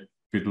like a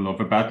bit of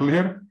a battle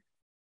here.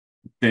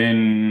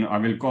 Then I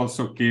will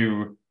also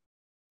give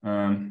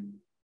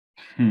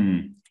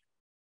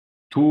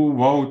 2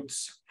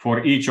 votes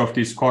for each of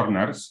these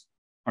corners.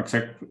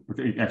 Actually,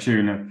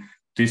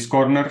 this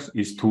corner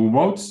is 2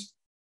 votes,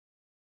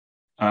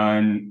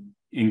 and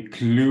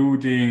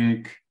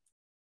including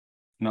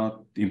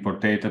not import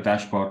data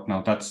dashboard.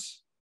 Now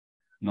that's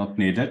not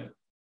needed.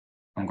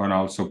 I'm gonna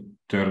also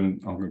I'm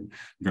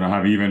gonna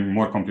have even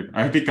more complicated.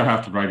 I think I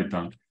have to write it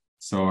down.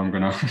 So I'm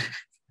gonna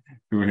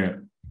do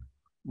here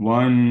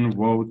 1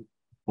 vote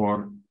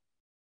for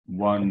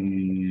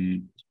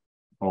 1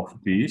 of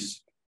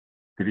these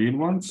green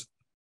ones.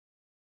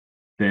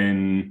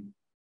 Then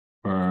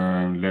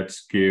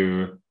let's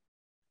give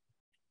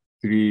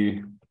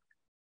 3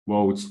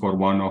 votes for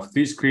 1 of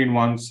these green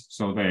ones.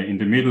 So in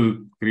the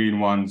middle green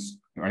ones,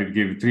 I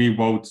give 3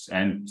 votes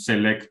and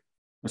select.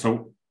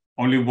 So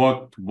only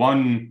vote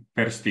 1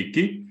 per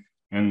sticky.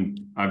 And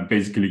I'm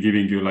basically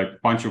giving you like a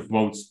bunch of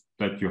votes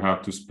that you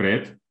have to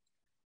spread.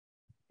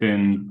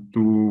 Then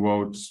 2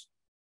 votes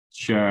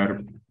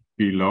share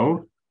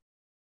below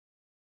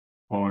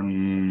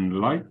on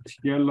light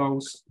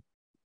yellows.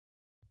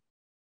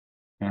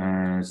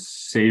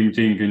 Same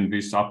thing in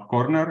this up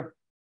corner,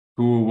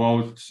 2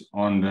 votes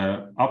on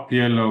the up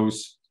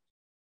yellows,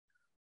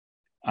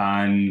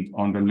 and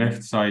on the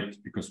left side,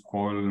 because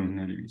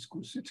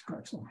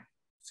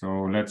so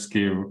let's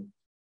give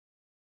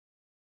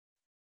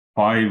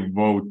 5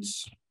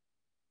 votes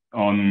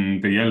on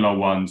the yellow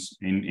ones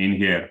in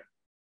here,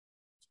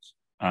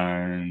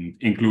 and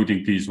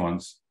including these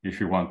ones if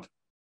you want.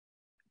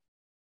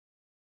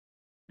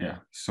 Yeah,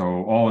 so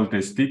all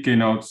the sticky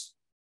notes,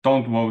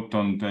 don't vote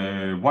on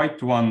the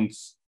white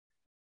ones.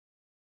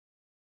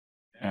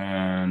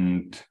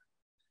 And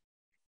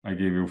I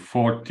give you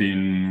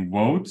 14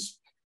 votes.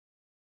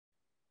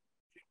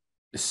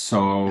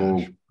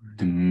 So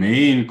the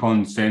main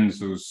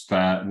consensus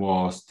that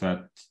was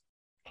that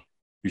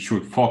we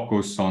should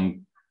focus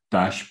on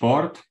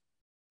dashboard,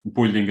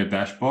 building a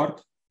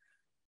dashboard,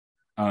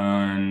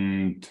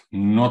 and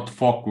not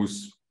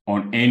focus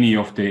on any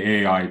of the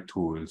AI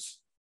tools.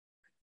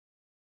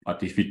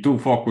 But if we do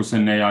focus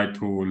on AI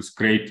tools,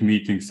 great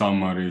meeting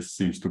summaries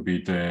seems to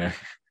be the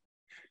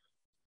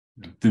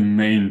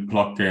main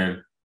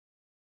blocker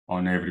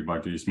on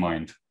everybody's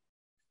mind.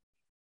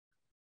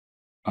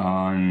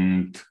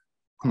 And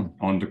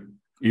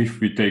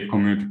if we take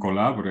community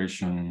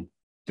collaboration,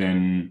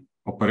 then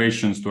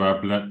operations to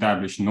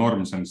establish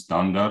norms and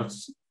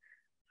standards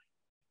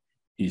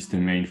is the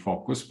main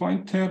focus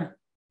point here.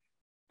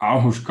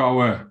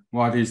 Auhuskaue,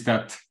 what is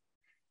that?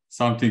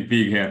 Something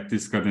big here,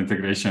 Discord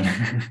integration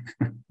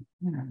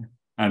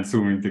and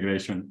Zoom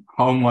integration.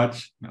 How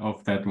much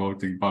of that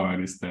voting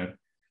power is there?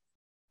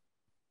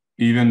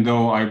 Even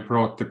though I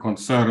brought the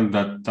concern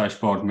that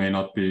dashboard may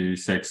not be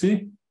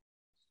sexy,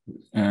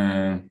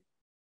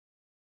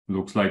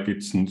 looks like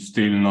it's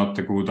still not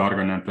a good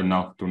argument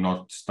enough to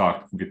not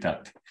start with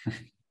that.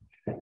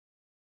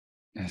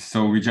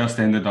 So we just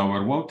ended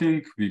our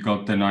voting. We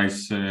got a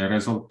nice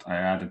result. I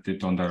added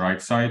it on the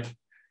right side.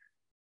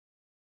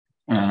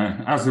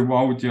 As a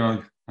vote,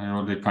 I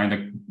already kind of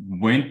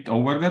went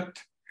over that.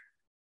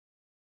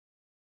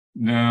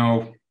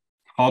 Now,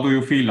 how do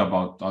you feel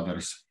about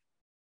others?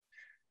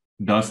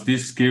 Does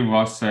this give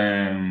us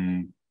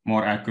a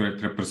more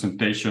accurate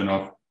representation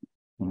of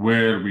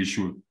where we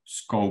should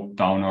scope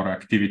down our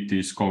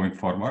activities going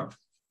forward?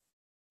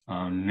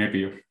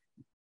 Maybe.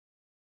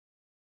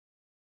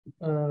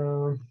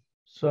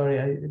 Sorry,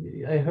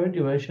 I heard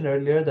you mention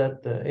earlier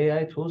that the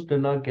AI tools do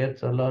not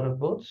get a lot of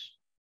votes,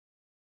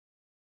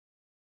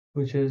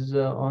 which is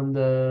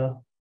were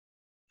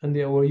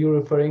you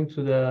referring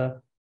to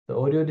the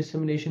audio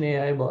dissemination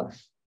AI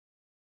bots?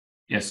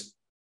 Yes.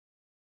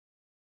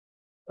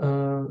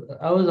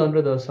 I was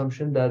under the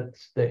assumption that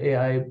the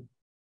AI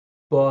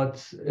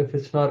bots, if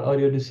it's not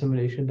audio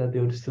dissemination, that they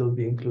would still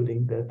be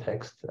including the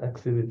text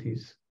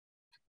activities.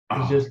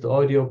 It's just the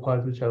audio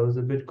part, which I was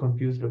a bit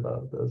confused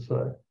about. That's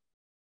why.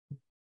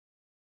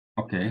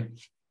 Okay,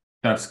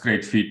 that's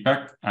great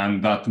feedback,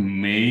 and that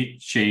may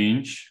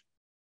change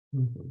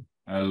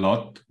a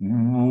lot.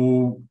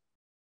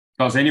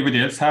 Does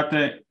anybody else have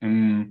the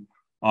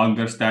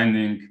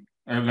understanding,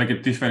 like a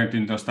different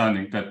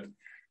understanding that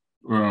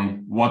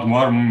what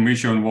our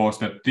mission was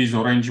that these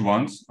orange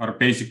ones are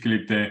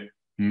basically the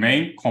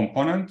main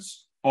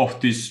components of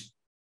this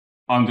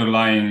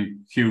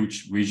underlying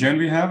huge vision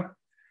we have,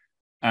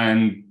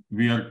 and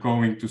we are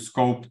going to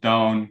scope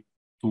down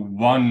to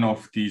one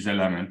of these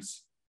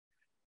elements,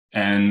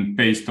 and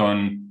based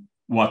on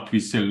what we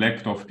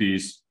select of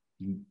these,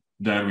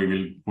 there we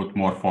will put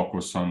more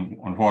focus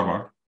on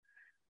forward.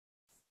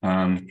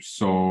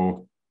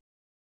 So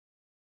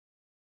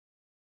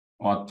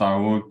what I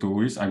will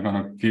do is I'm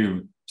gonna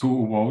give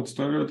 2 votes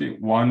to everybody,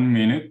 1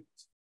 minute,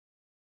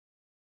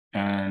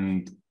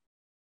 and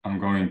I'm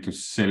going to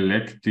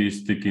select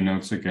these sticky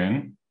notes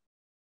again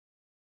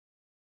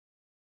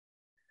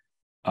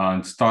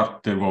and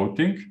start the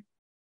voting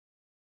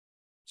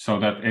so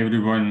that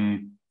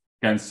everyone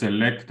can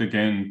select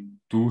again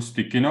 2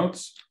 sticky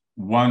notes,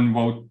 1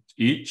 vote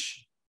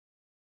each,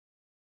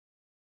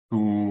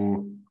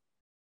 to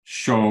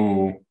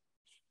show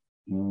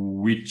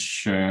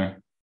which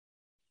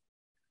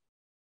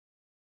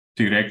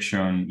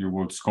direction you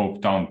would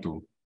scope down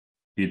to.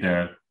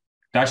 Either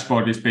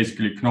dashboard is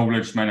basically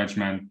knowledge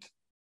management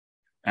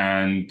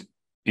and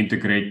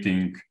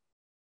integrating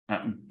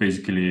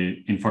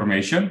basically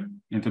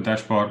information into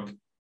dashboard.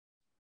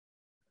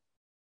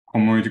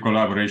 Community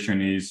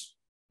collaboration is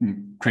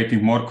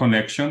creating more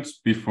connections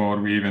before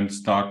we even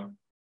start,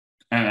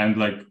 and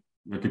like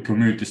with the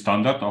community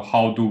standard of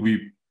how do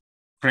we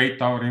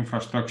create our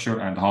infrastructure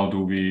and how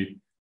do we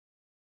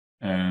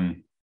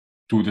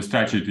do the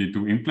strategy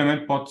to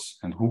implement bots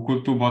and who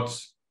could do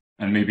bots,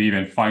 and maybe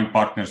even find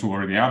partners who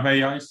already have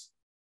AIs.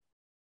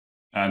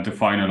 And the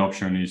final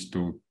option is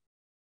to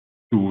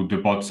do the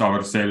bots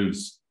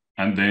ourselves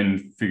and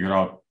then figure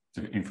out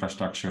the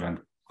infrastructure and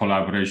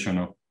collaboration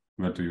of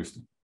where to use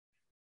them.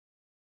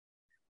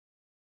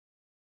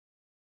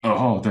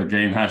 Oh, the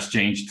game has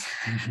changed.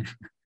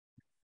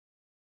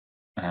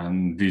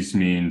 And this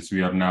means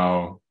we are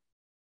now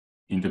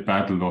in the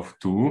battle of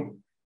 2,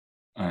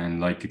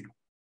 and like a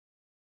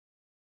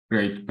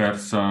great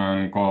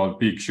person called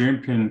Big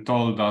Shrimpin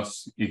told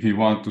us, if we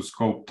want to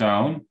scope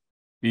down,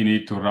 we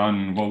need to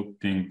run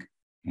voting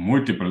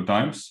multiple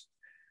times.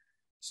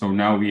 So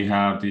now we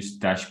have this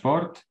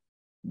dashboard,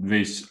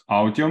 this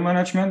audio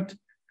management,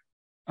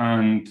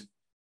 and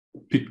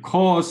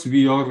because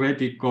we are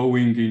already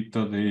going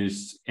into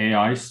this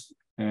AI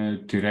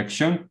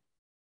direction,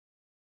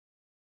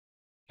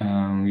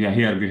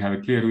 here we have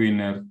a clear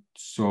winner.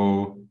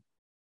 So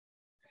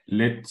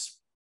let's.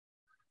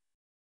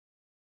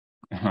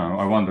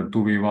 I wonder, do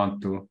we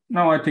want to?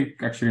 No, I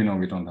think actually no,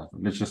 we don't have to.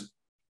 Let's just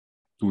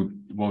do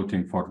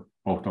voting for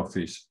both of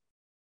these,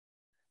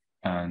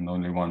 and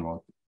only one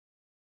vote.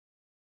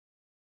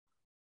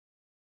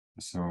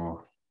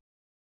 So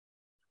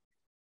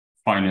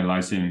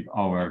finalizing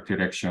our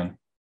direction.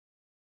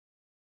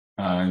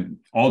 And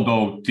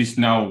although this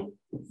now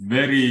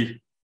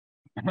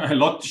a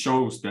lot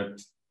shows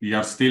that we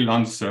are still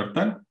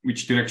uncertain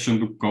which direction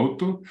to go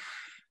to.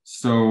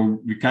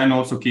 So we can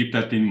also keep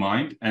that in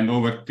mind. And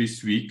over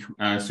this week,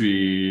 as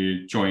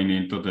we join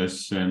into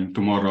this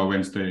tomorrow,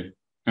 Wednesday,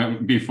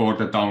 before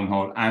the town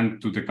hall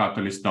and to the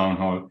Catalyst town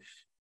hall,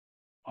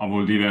 I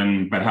would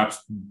even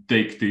perhaps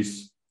take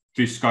this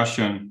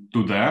discussion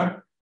to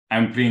there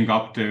and bring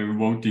up the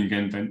voting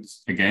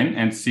again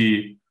and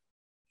see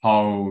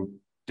how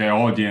the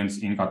audience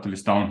in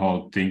Catalyst town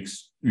hall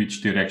thinks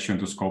which direction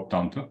to scope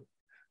down to.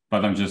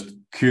 But I'm just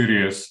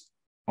curious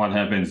what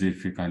happens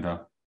if we kind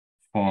of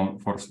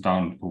force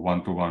down to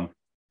 1-to-1.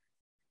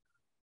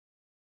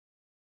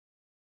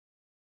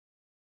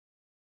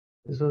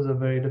 This was a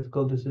very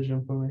difficult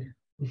decision for me.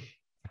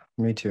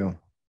 Me too.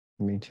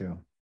 Me too.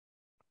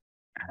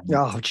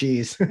 Oh,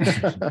 geez.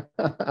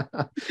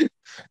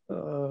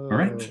 All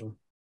right.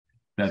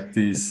 That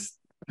is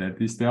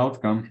the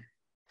outcome.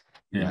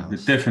 Yeah, we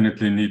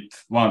definitely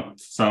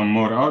want some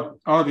more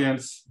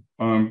audience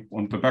on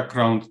the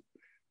background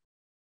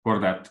for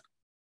that.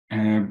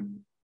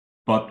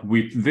 But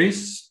with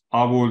this,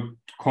 I would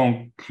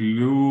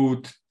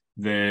conclude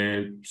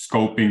the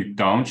scoping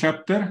down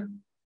chapter.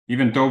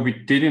 Even though we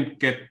didn't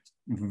get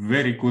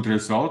very good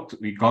result,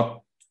 we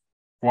got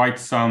quite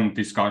some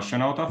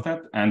discussion out of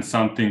that and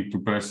something to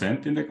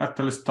present in the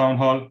Catalyst town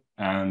hall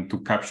and to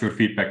capture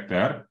feedback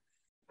there.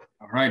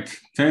 All right,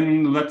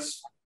 then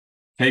let's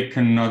take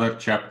another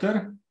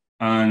chapter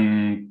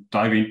and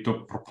dive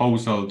into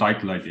proposal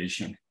title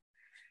ideation.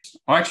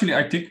 Actually,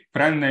 I think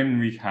brand name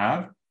we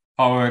have.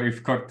 However,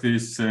 if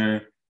Curtis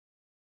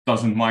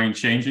doesn't mind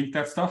changing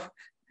that stuff,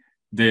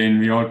 then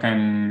we all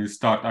can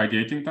start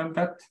ideating on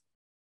that.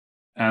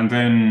 And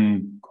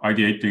then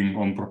ideating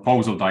on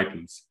proposal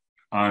titles.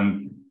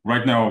 And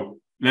right now,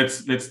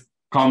 let's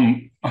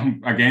come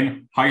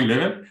again high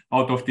level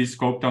out of these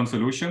scope down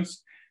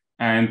solutions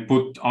and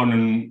put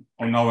on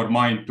our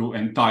mind to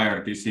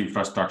entire this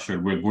infrastructure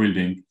we're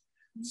building.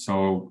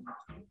 So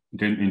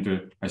then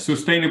into a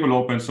sustainable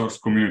open source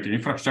community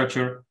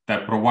infrastructure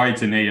that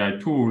provides an AI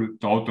tool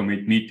to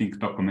automate meeting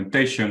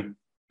documentation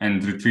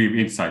and retrieve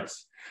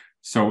insights.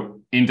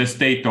 So in the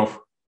state of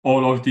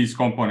all of these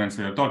components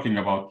we are talking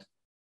about,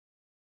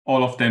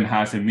 all of them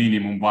has a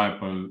minimum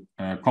viable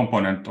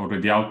component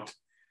already out.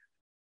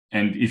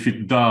 And if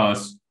it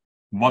does,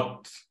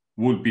 what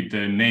would be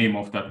the name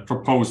of that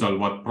proposal,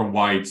 what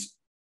provides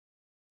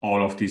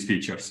all of these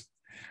features?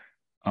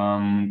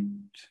 Yeah,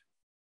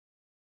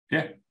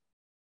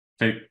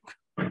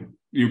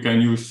 you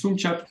can use Zoom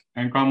chat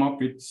and come up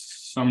with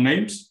some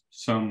names,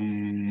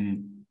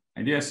 some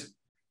ideas,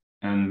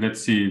 and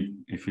let's see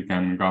if we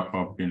can wrap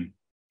up in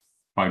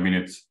 5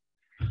 minutes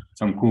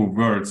some cool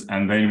words,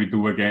 and then we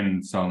do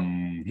again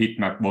some heat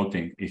map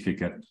voting if we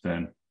get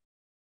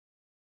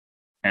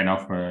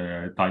enough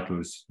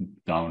titles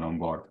down on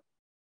board.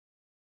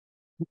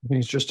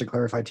 Just to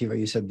clarify, Tiva,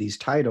 you said these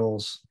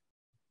titles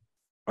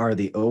are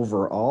the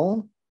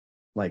overall,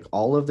 like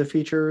all of the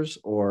features,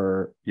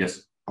 or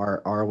yes,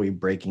 are we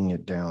breaking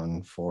it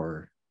down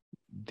for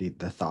the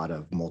thought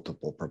of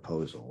multiple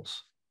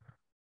proposals?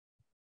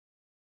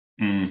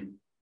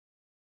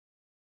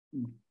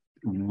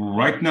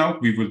 Right now,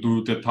 we will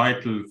do the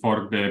title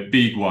for the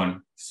big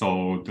one,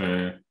 so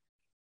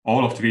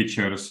all of the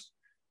features.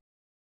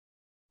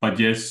 But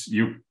yes,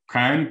 you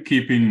can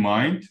keep in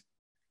mind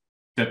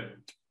that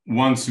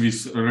once we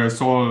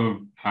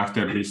resolve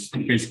after this,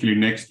 basically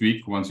next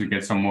week, once we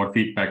get some more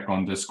feedback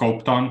on the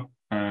scope down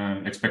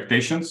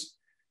expectations,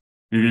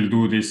 we will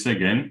do this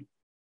again.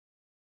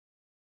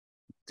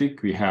 I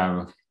think we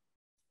have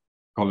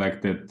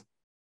collected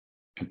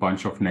a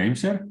bunch of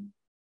names here.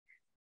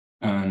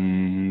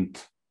 And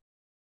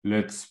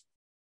let's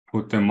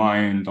put a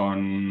mind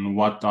on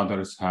what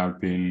others have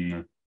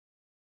been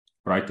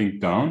writing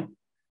down.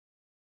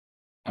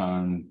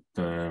 And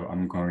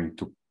I'm going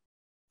to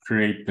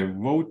create the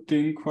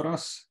voting for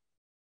us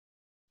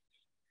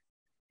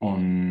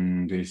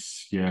on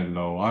this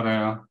yellow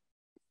area.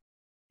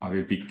 I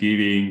will be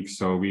giving,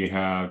 so we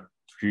have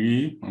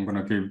 3. I'm going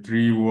to give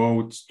 3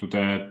 votes to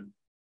the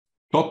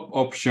top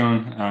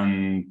option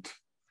and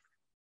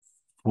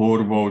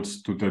 4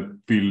 votes to the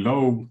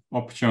below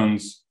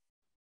options,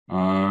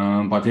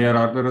 but here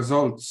are the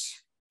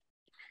results.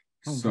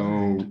 Oh,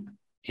 so good.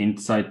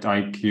 Insight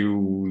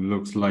IQ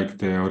looks like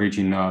the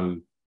original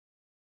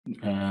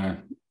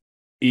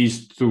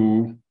is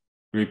to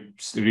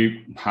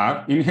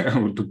have in here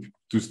or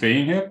to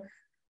stay in here,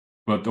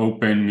 but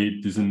Open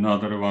Meet is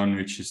another one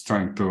which is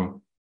trying to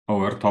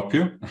overtop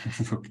you,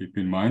 so keep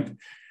in mind.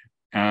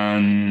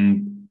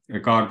 And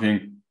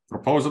regarding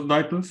proposal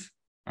titles,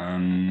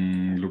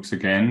 looks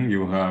again,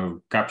 you have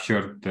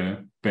captured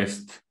the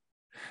best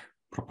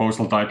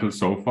proposal title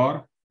so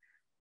far.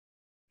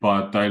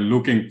 But I'm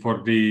looking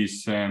for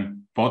these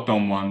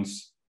bottom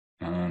ones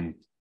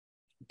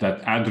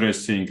that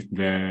addressing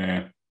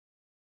the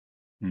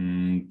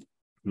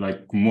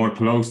like more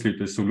closely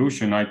the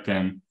solution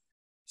item.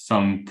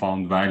 Some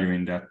found value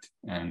in that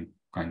and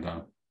kind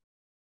of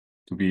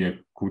to be a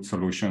good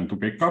solution to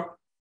pick up.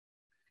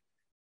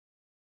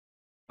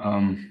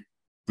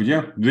 But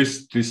yeah,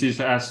 this is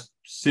as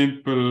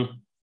simple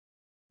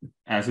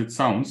as it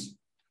sounds.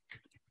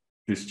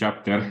 This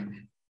chapter.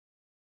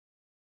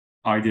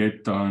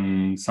 Ideate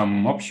on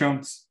some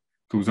options,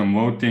 do some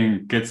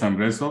voting, get some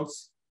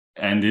results.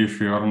 And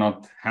if you're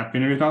not happy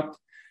with that,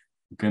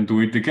 you can do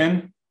it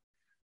again.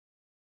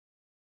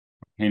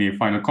 Any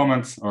final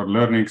comments or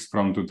learnings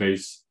from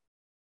today's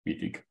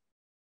meeting?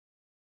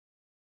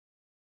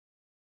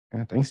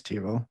 Yeah, thanks,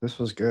 Tivo. This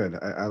was good.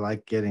 I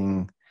like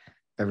getting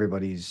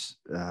everybody's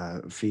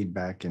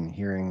feedback and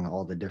hearing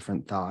all the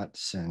different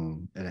thoughts,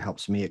 and it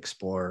helps me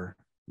explore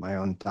my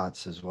own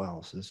thoughts as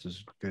well. So this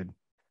was good.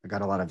 I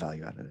got a lot of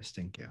value out of this.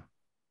 Thank you.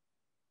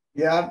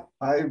 Yeah,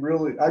 I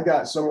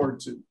got somewhere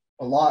to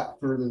a lot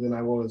further than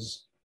I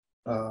was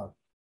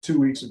 2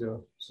 weeks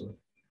ago. So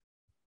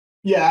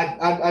yeah,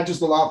 I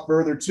just a lot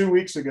further 2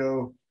 weeks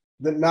ago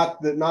than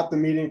not the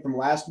meeting from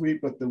last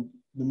week, but the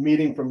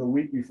meeting from the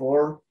week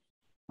before.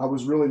 I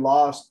was really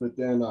lost, but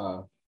then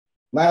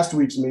last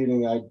week's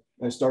meeting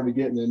I started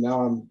getting it.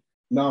 Now I'm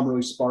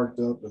really sparked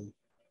up and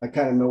I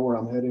kind of know where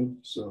I'm heading.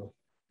 So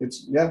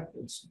it's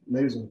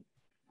amazing.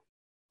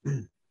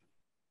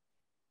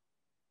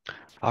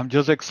 I'm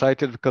just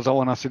excited because I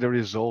want to see the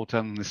result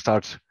and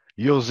start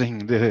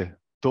using the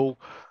tool,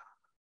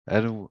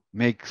 and it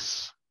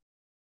makes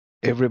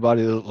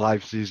everybody's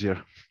lives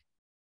easier.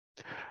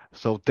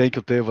 So thank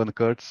you, Tev and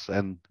Kurtz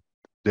and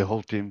the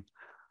whole team.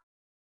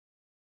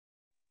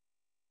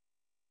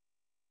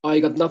 I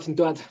got nothing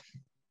to add.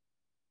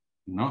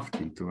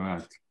 Nothing to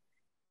add.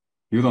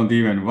 You don't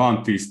even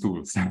want these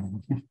tools.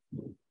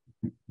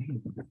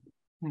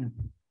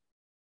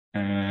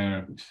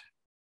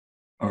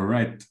 All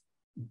right.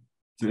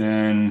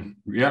 Then,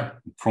 yeah,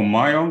 from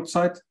my own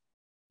side,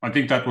 I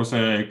think that was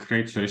a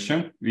great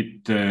session.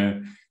 We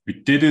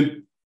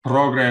didn't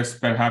progress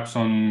perhaps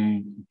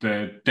on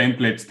the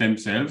templates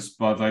themselves,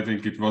 but I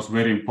think it was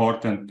very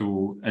important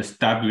to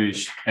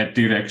establish a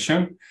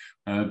direction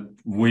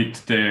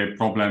with the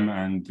problem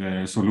and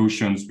the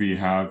solutions we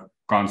have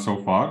gone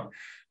so far.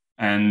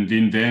 And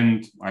in the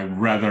end, I'd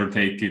rather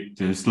take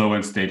it slow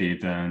and steady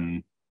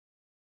than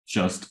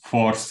just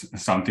force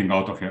something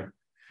out of here.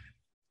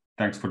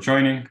 Thanks for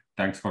joining.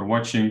 Thanks for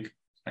watching.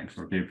 Thanks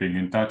for keeping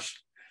in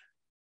touch.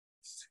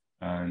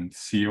 And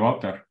see you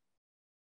out there.